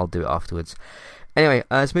 but I'll do it afterwards. Anyway,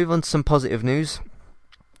 let's move on to some positive news.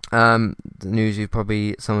 The news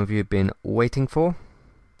some of you have been waiting for.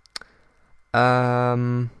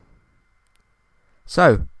 So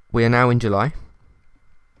we are now in July,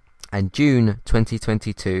 and June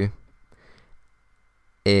 2022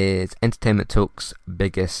 is Entertainment Talk's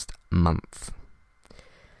biggest month.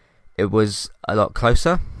 It was a lot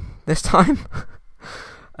closer this time.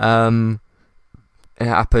 It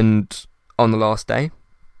happened on the last day,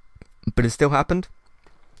 but it still happened.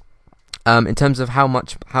 In terms of how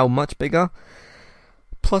much bigger,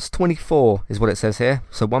 plus 24 is what it says here.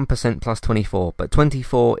 So 1% plus 24, but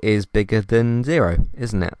 24 is bigger than 0,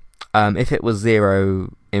 isn't it? If it was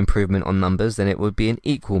 0 improvement on numbers, then it would be an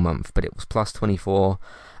equal month, but it was plus 24.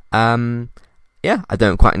 Yeah, I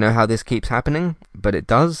don't quite know how this keeps happening, but it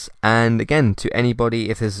does. And again, to anybody,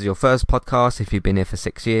 if this is your first podcast, if you've been here for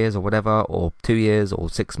 6 years or whatever, or 2 years or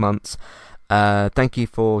 6 months, thank you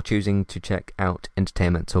for choosing to check out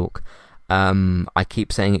Entertainment Talk. I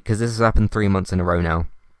keep saying it because this has happened 3 months in a row now.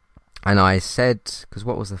 And I said, because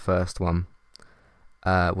what was the first one?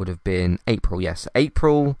 Would have been April, yes.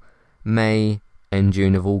 April, May, and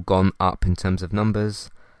June have all gone up in terms of numbers.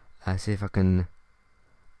 See if I can...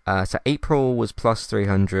 so April was plus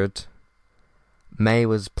 300, May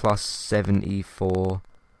was plus 74,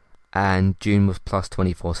 and June was plus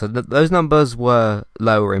 24. So those numbers were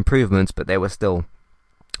lower improvements, but they were still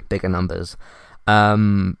bigger numbers.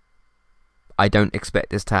 I don't expect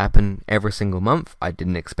this to happen every single month. I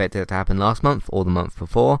didn't expect it to happen last month or the month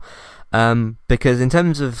before. Because in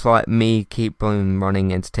terms of like me keep on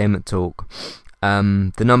running Entertainment Talk,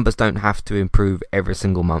 the numbers don't have to improve every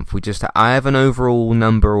single month. I have an overall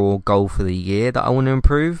number or goal for the year that I want to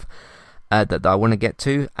improve, that I want to get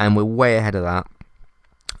to, and we're way ahead of that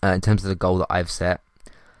in terms of the goal that I've set.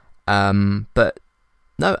 But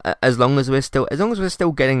no, as long as we're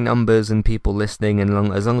still getting numbers and people listening,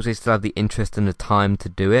 and as long as we still have the interest and the time to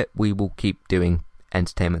do it, we will keep doing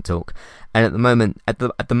Entertainment Talk. And at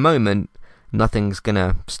the moment, nothing's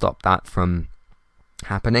gonna stop that from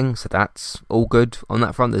happening, so that's all good on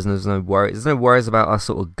that front. There's no worries about us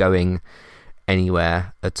sort of going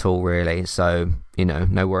anywhere at all, really. So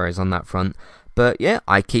no worries on that front. But yeah,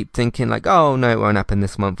 I keep thinking like, oh no, it won't happen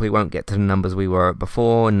this month. We won't get to the numbers we were at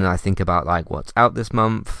before. And then I think about like what's out this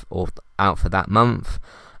month or out for that month,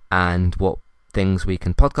 and what things we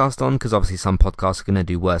can podcast on. Because obviously some podcasts are going to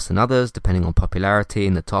do worse than others depending on popularity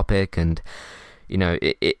and the topic. And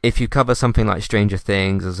if you cover something like Stranger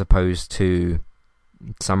Things as opposed to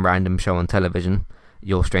some random show on television,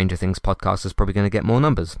 your Stranger Things podcast is probably going to get more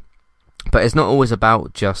numbers. But it's not always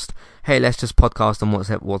about just, hey, let's just podcast on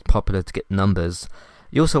what's popular to get numbers.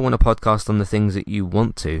 You also want to podcast on the things that you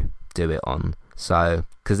want to do it on. So,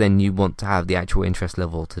 because then you want to have the actual interest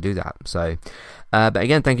level to do that. So, but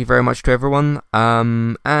again, thank you very much to everyone.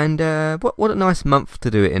 And what a nice month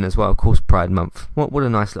to do it in as well. Of course, Pride Month. What a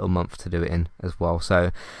nice little month to do it in as well.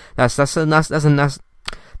 So, that's a nice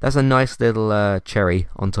little cherry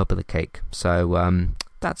on top of the cake. So,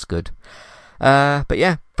 that's good. But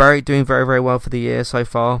yeah, doing very, very well for the year so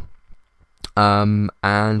far.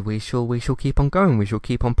 And we shall keep on going. We shall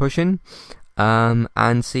keep on pushing,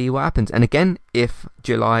 and see what happens. And again, if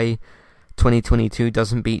July 2022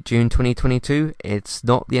 doesn't beat June 2022, it's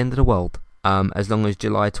not the end of the world. As long as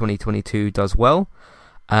July 2022 does well,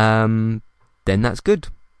 then that's good.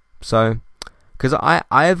 So, because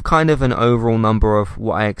I have kind of an overall number of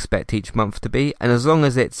what I expect each month to be, and as long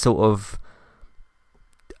as it's sort of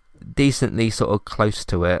decently sort of close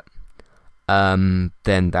to it, then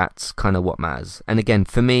that's kind of what matters. And again,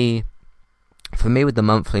 for me with the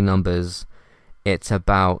monthly numbers, it's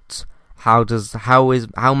about how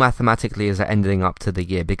mathematically is it ending up to the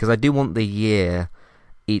year, because I do want the year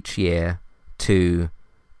each year to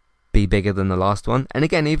be bigger than the last one. And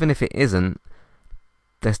again, even if it isn't,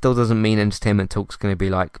 that still doesn't mean Entertainment Talk's going to be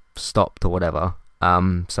like stopped or whatever.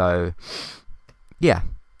 So yeah,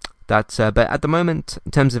 that's but at the moment,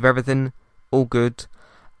 in terms of everything, all good.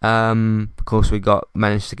 Of course, we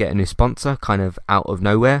managed to get a new sponsor kind of out of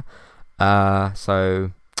nowhere.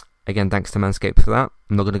 So again, thanks to Manscaped for that.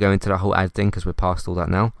 I'm not going to go into that whole ad thing because we're past all that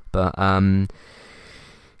now. But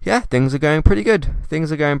yeah, things are going pretty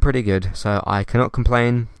good. So I cannot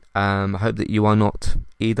complain. I hope that you are not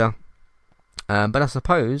either. But I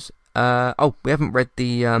suppose, we haven't read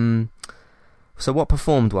the, so what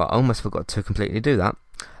performed well? I almost forgot to completely do that.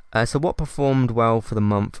 So what performed well for the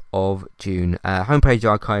month of June? Homepage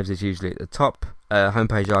archives is usually at the top.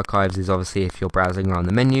 Homepage archives is obviously if you're browsing around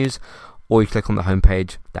the menus, or you click on the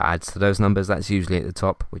homepage, that adds to those numbers. That's usually at the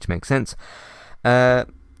top, which makes sense.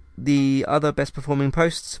 The other best performing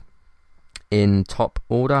posts in top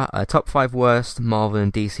order: top 5 worst Marvel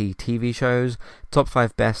and DC TV shows, top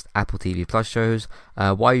 5 best Apple TV Plus shows,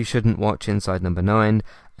 why you shouldn't watch Inside Number 9,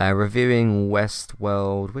 reviewing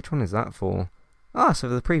Westworld. Which one is that for? So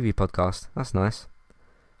the preview podcast. That's nice.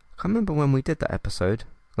 I can't remember when we did that episode,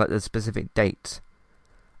 like the specific date.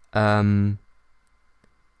 It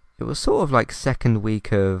was sort of like second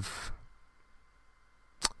week of...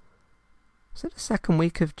 Was it the second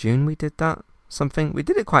week of June we did that? something. We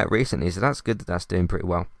did it quite recently, so that's good that that's doing pretty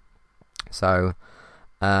well. So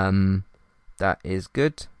that is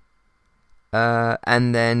good.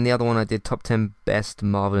 And then the other one I did, top 10 best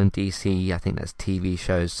Marvel and DC, I think that's TV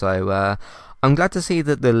shows. So I'm glad to see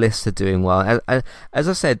that the lists are doing well. As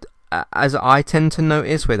I said, as I tend to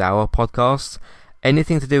notice with our podcasts,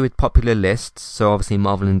 anything to do with popular lists, so obviously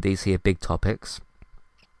Marvel and DC are big topics,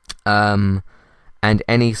 and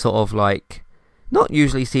any sort of like, not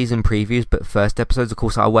usually season previews, but first episodes. Of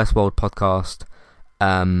course, our Westworld podcast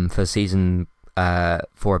for season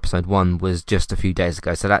 4 episode 1 was just a few days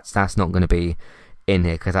ago, so that's not going to be in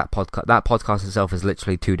here, because that podcast itself is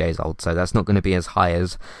literally 2 days old, so that's not going to be as high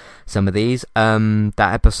as some of these. That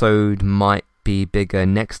episode might be bigger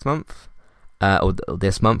next month, or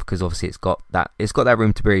this month, because obviously it's got that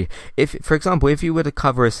room to breathe. If, for example, if you were to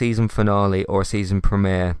cover a season finale or a season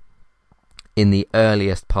premiere in the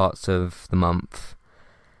earliest parts of the month,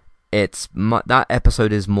 that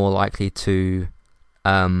episode is more likely to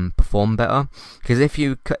perform better, because if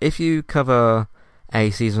you cover a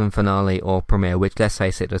season finale or premiere, which, let's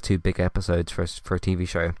face it, are 2 big episodes for a TV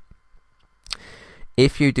show,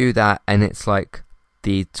 if you do that and it's like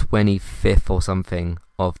the 25th or something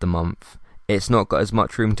of the month, it's not got as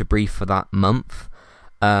much room to breathe for that month.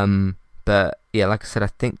 But yeah, like I said, I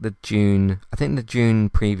think the June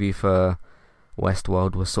preview for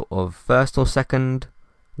Westworld was sort of first or second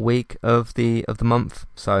week of the month,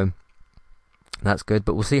 so that's good.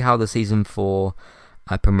 But we'll see how the season 4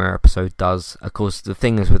 premiere episode does. Of course, the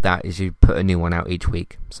thing is with that is you put a new one out each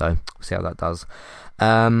week, so we'll see how that does.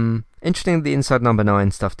 Interesting, the Inside Number 9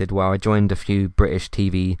 stuff did well. I joined a few British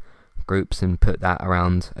TV groups and put that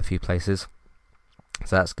around a few places,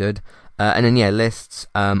 so that's good. And then lists.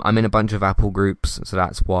 I'm in a bunch of Apple groups, so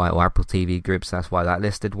that's why, or Apple TV groups, that's why that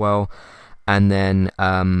list did well. And then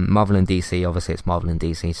Marvel and DC, obviously it's Marvel and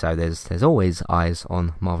DC, so there's always eyes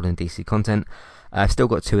on Marvel and DC content. I've still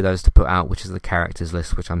got 2 of those to put out, which is the characters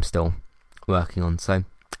list, which I'm still working on. So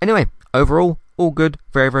anyway, overall, all good,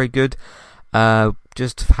 very, very good.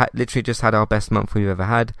 Literally just had our best month we've ever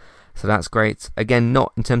had, so that's great. Again,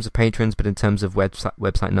 not in terms of patrons, but in terms of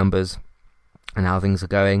website numbers and how things are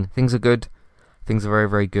going. Things are good. Things are very,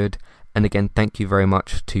 very good. And again, thank you very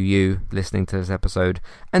much to you listening to this episode,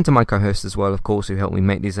 and to my co-hosts as well, of course, who helped me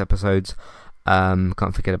make these episodes.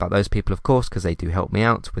 Can't forget about those people, of course, because they do help me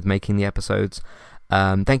out with making the episodes.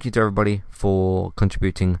 Thank you to everybody for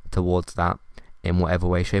contributing towards that in whatever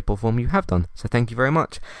way, shape or form you have done. So thank you very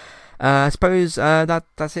much. I suppose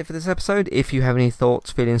that's it for this episode. If you have any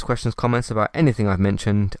thoughts, feelings, questions, comments about anything I've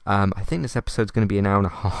mentioned, I think this episode's going to be an hour and a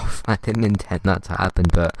half. I didn't intend that to happen,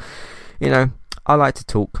 but I like to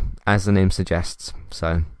talk, as the name suggests,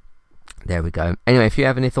 so there we go. Anyway, if you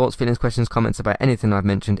have any thoughts, feelings, questions, comments about anything I've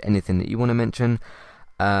mentioned, anything that you want to mention,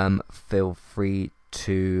 feel free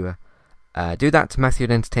to do that to Matthew at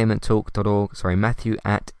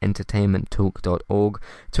entertainmenttalk.org,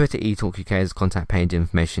 Twitter eTalkUK's contact page,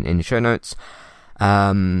 information in the show notes.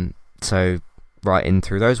 So write in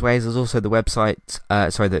through those ways. There's also the website,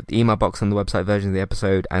 the email box on the website version of the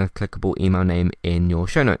episode, and a clickable email name in your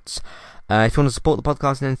show notes. If you want to support the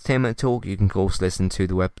podcast and Entertainment Talk, you can of course listen to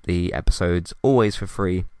the episodes always for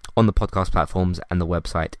free on the podcast platforms and the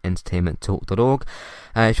website entertainmenttalk.org.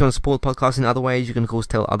 If you want to support the podcast in other ways, you can of course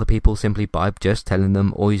tell other people simply by just telling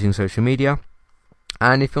them or using social media.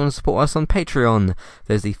 And if you want to support us on Patreon,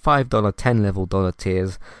 there's the $5, $10 level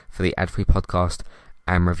tiers for the ad-free podcast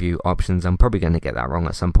and review options. I'm probably going to get that wrong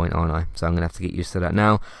at some point, aren't I? So I'm going to have to get used to that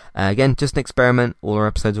now. Again, just an experiment. All our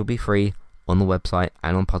episodes will be free on the website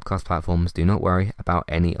and on podcast platforms. Do not worry about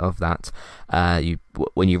any of that.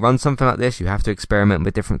 When you run something like this, you have to experiment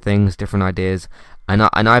with different things, different ideas, and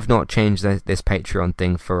I've not changed this Patreon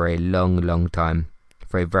thing for a long time,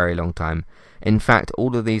 for a very long time. In fact,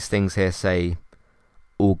 all of these things here say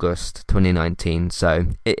August 2019, so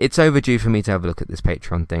it's overdue for me to have a look at this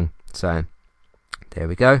Patreon thing. So there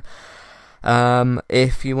we go.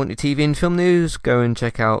 If you want your TV and film news, go and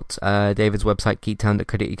check out David's website,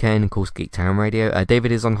 geektown.co.uk, and of course Geektown Radio.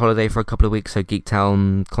 David is on holiday for a couple of weeks, so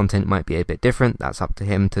Geektown content might be a bit different. That's up to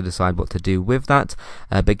him to decide what to do with that.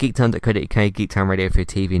 But geektown.co.uk, Geektown Radio for your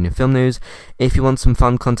TV and your film news. If you want some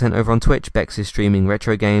fun content over on Twitch, Bex is streaming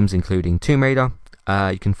retro games, including Tomb Raider.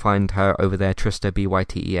 You can find her over there, Trista,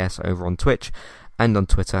 BYTES, over on Twitch, and on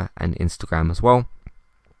Twitter and Instagram as well.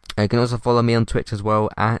 You can also follow me on Twitch as well,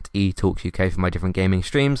 at eTalkUK, for my different gaming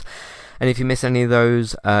streams. And if you miss any of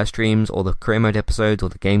those streams, or the career mode episodes, or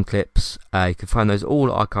the game clips, you can find those all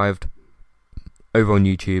archived over on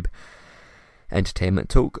YouTube. Entertainment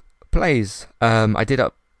Talk Plays. I did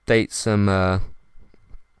update some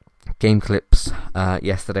game clips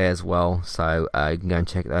yesterday as well, so you can go and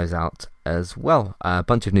check those out as well. A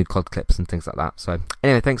bunch of new COD clips and things like that. So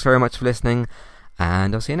anyway, thanks very much for listening,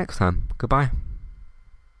 and I'll see you next time. Goodbye.